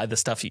buy the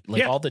stuff,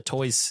 all the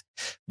toys.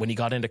 When he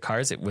got into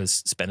cars, it was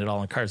spend it all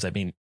on cars. I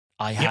mean,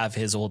 I have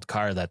his old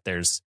car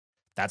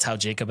that's how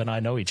Jacob and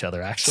I know each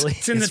other. Actually,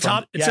 it's in the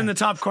top. It's in the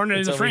top corner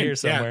of the frame here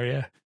somewhere.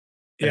 Yeah.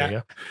 There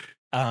you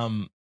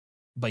go.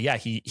 But yeah,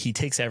 he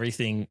takes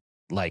everything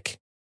like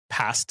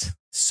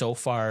so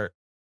far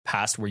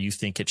past where you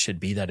think it should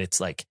be that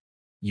it's like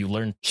you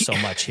learn so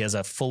much. He has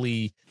a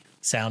fully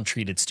sound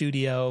treated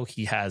studio.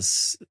 He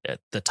has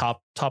the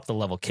top of the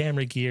level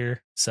camera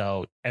gear.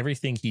 So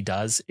everything he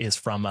does is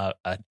from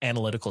an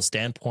analytical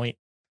standpoint.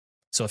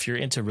 So if you're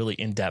into really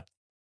in-depth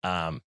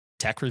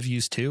tech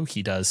reviews too,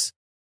 he does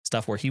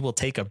stuff where he will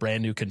take a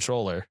brand new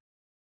controller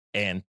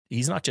and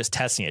he's not just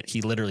testing it.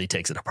 He literally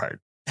takes it apart.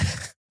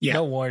 Yeah.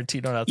 No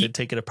warranty, no nothing.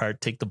 Take it apart,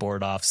 take the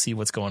board off, see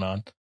what's going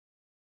on.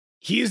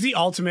 He is the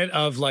ultimate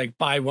of like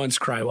buy once,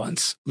 cry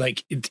once.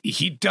 Like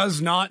he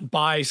does not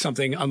buy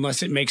something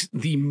unless it makes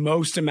the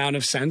most amount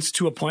of sense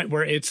to a point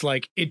where it's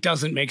like, it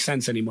doesn't make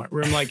sense anymore.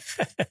 Where I'm like,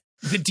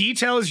 the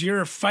details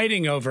you're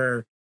fighting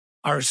over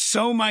are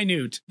so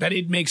minute that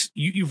it makes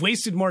you've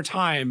wasted more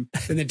time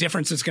than the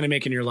difference it's going to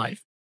make in your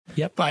life.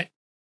 Yep. But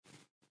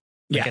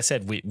like I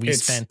said, we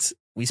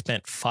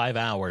spent 5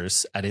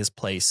 hours at his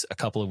place a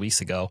couple of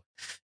weeks ago,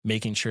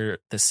 making sure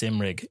the sim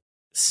rig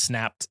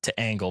snapped to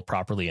angle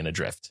properly in a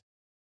drift.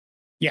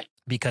 Yeah.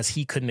 Because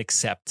he couldn't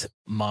accept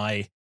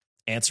my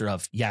answer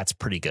of, yeah, it's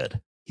pretty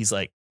good. He's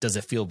like, does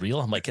it feel real?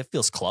 I'm like, it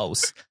feels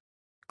close.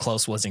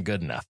 Close wasn't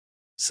good enough.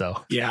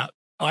 So yeah.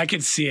 Oh, I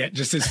can see it.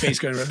 Just his face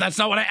going, that's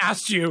not what I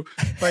asked you.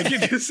 Like,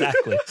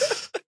 exactly.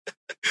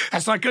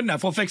 That's not good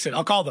enough. We'll fix it.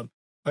 I'll call them.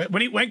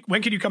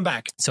 When can you come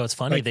back? So it's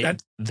funny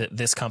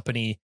this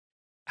company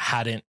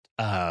hadn't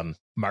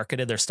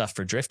marketed their stuff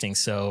for drifting.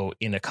 So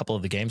in a couple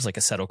of the games, like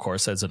Assetto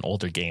Corsa is an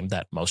older game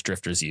that most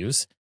drifters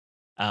use.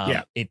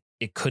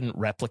 It couldn't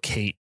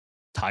replicate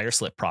tire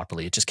slip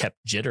properly. It just kept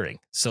jittering.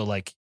 So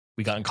like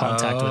we got in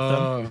contact with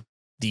them.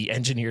 The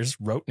engineers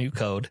wrote new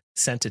code,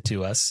 sent it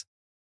to us,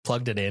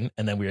 plugged it in,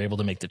 and then we were able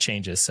to make the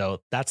changes.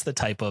 So that's the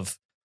type of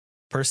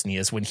person he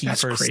is. When he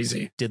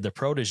did the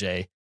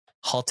Protege,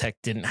 Haltech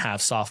didn't have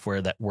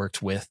software that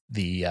worked with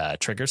the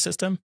trigger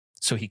system.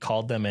 So he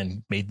called them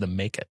and made them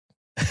make it.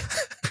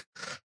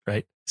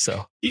 Right.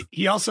 So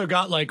he also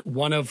got like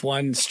one of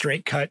one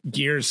straight cut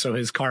gears so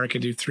his car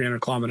could do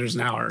 300 kilometers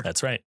an hour.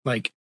 That's right.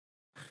 Like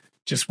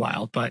just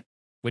wild. But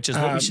which is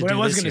what we should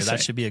do this year.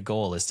 That should be a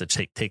goal, is to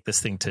take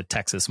this thing to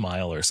Texas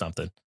Mile or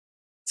something.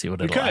 See what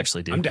it'll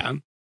actually do. I'm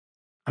down.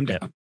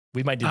 Yeah.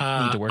 We might need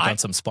to work on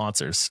some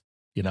sponsors,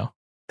 you know?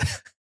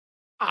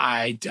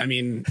 I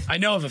mean, I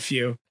know of a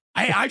few.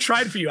 I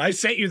tried for you. I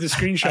sent you the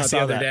screenshot the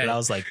other day. And I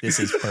was like, this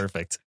is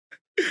perfect.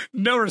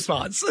 No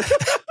response.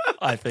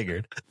 I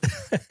figured.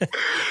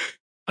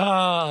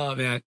 Oh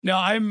man. No,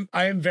 I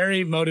am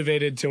very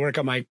motivated to work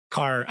on my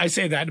car. I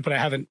say that, but I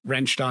haven't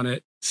wrenched on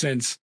it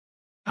since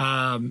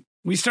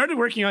we started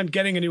working on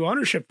getting a new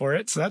ownership for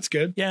it. So that's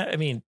good. Yeah. I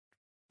mean,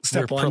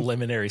 we're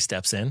preliminary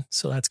steps in.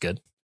 So that's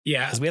good.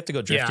 Yeah. Because we have to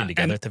go drifting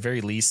together. At the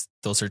very least,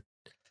 you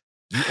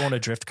own a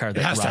drift car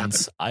that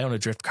runs. I own a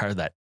drift car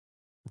that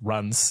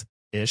runs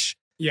ish.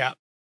 Yeah.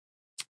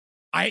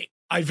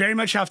 I very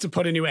much have to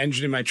put a new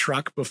engine in my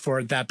truck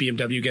before that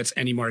BMW gets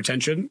any more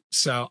attention.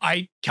 So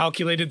I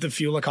calculated the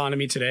fuel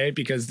economy today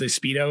because the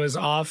speedo is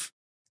off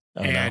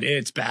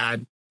it's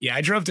bad. Yeah.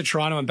 I drove to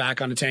Toronto and back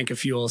on a tank of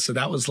fuel. So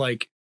that was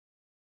like,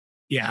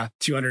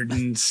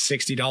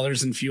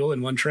 $260 in fuel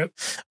in one trip.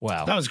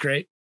 Wow. That was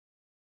great.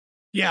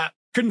 Yeah.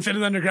 Couldn't fit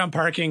in underground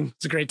parking.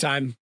 It's a great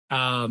time.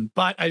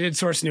 But I did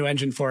source a new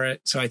engine for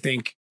it. So I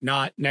think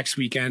not next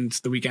weekend,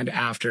 the weekend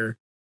after,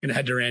 gonna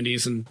head to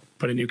Randy's and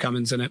put a new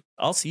Cummins in it.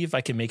 I'll see if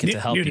I can make it to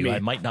help you. I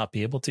might not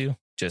be able to,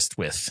 just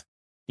with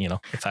the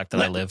fact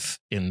that I live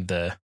in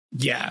the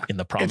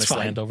promised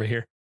land over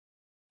here.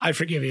 I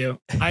forgive you.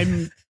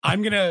 I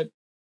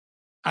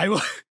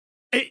will.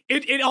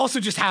 It also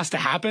just has to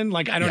happen.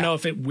 Like I don't know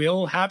if it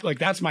will happen. Like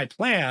that's my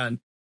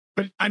plan.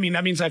 But I mean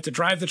that means I have to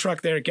drive the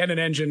truck there, get an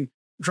engine,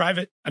 drive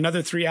it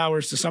another 3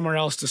 hours to somewhere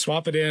else to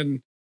swap it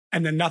in.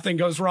 And then nothing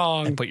goes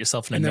wrong. And put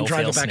yourself in a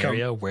no-fail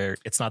scenario where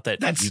it's not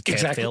that you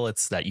can't fail,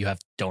 it's that you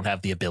don't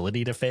have the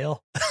ability to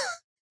fail.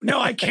 No,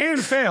 I can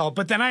fail,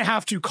 but then I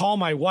have to call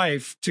my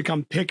wife to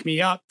come pick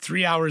me up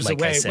 3 hours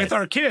away with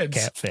our kids.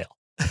 Can't fail.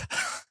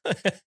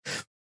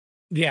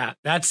 Yeah,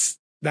 that's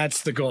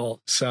the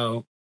goal.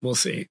 So we'll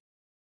see.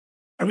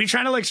 Are we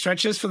trying to like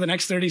stretch this for the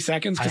next 30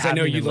 seconds? Because I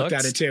know you looked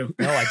at it too.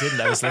 No, I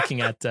didn't. I was looking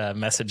at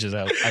messages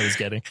I was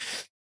getting.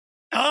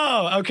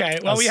 Oh, okay.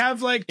 Well, we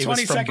have like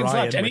 20 seconds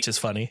Brian, left. Which is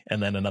funny. And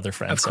then another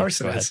friend. Of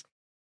course it is.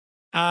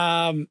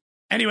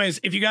 Anyways,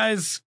 if you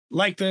guys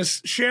like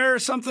this, share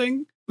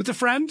something with a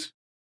friend.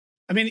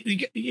 I mean,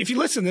 if you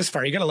listen this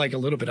far, you got to like a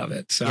little bit of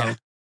it. So, Yeah.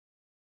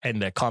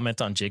 And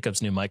comment on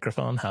Jacob's new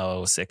microphone,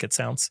 how sick it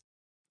sounds.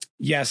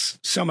 Yes,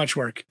 so much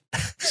work.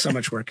 So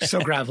much work.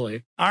 So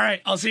gravelly. All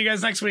right. I'll see you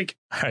guys next week.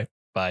 All right.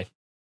 Bye.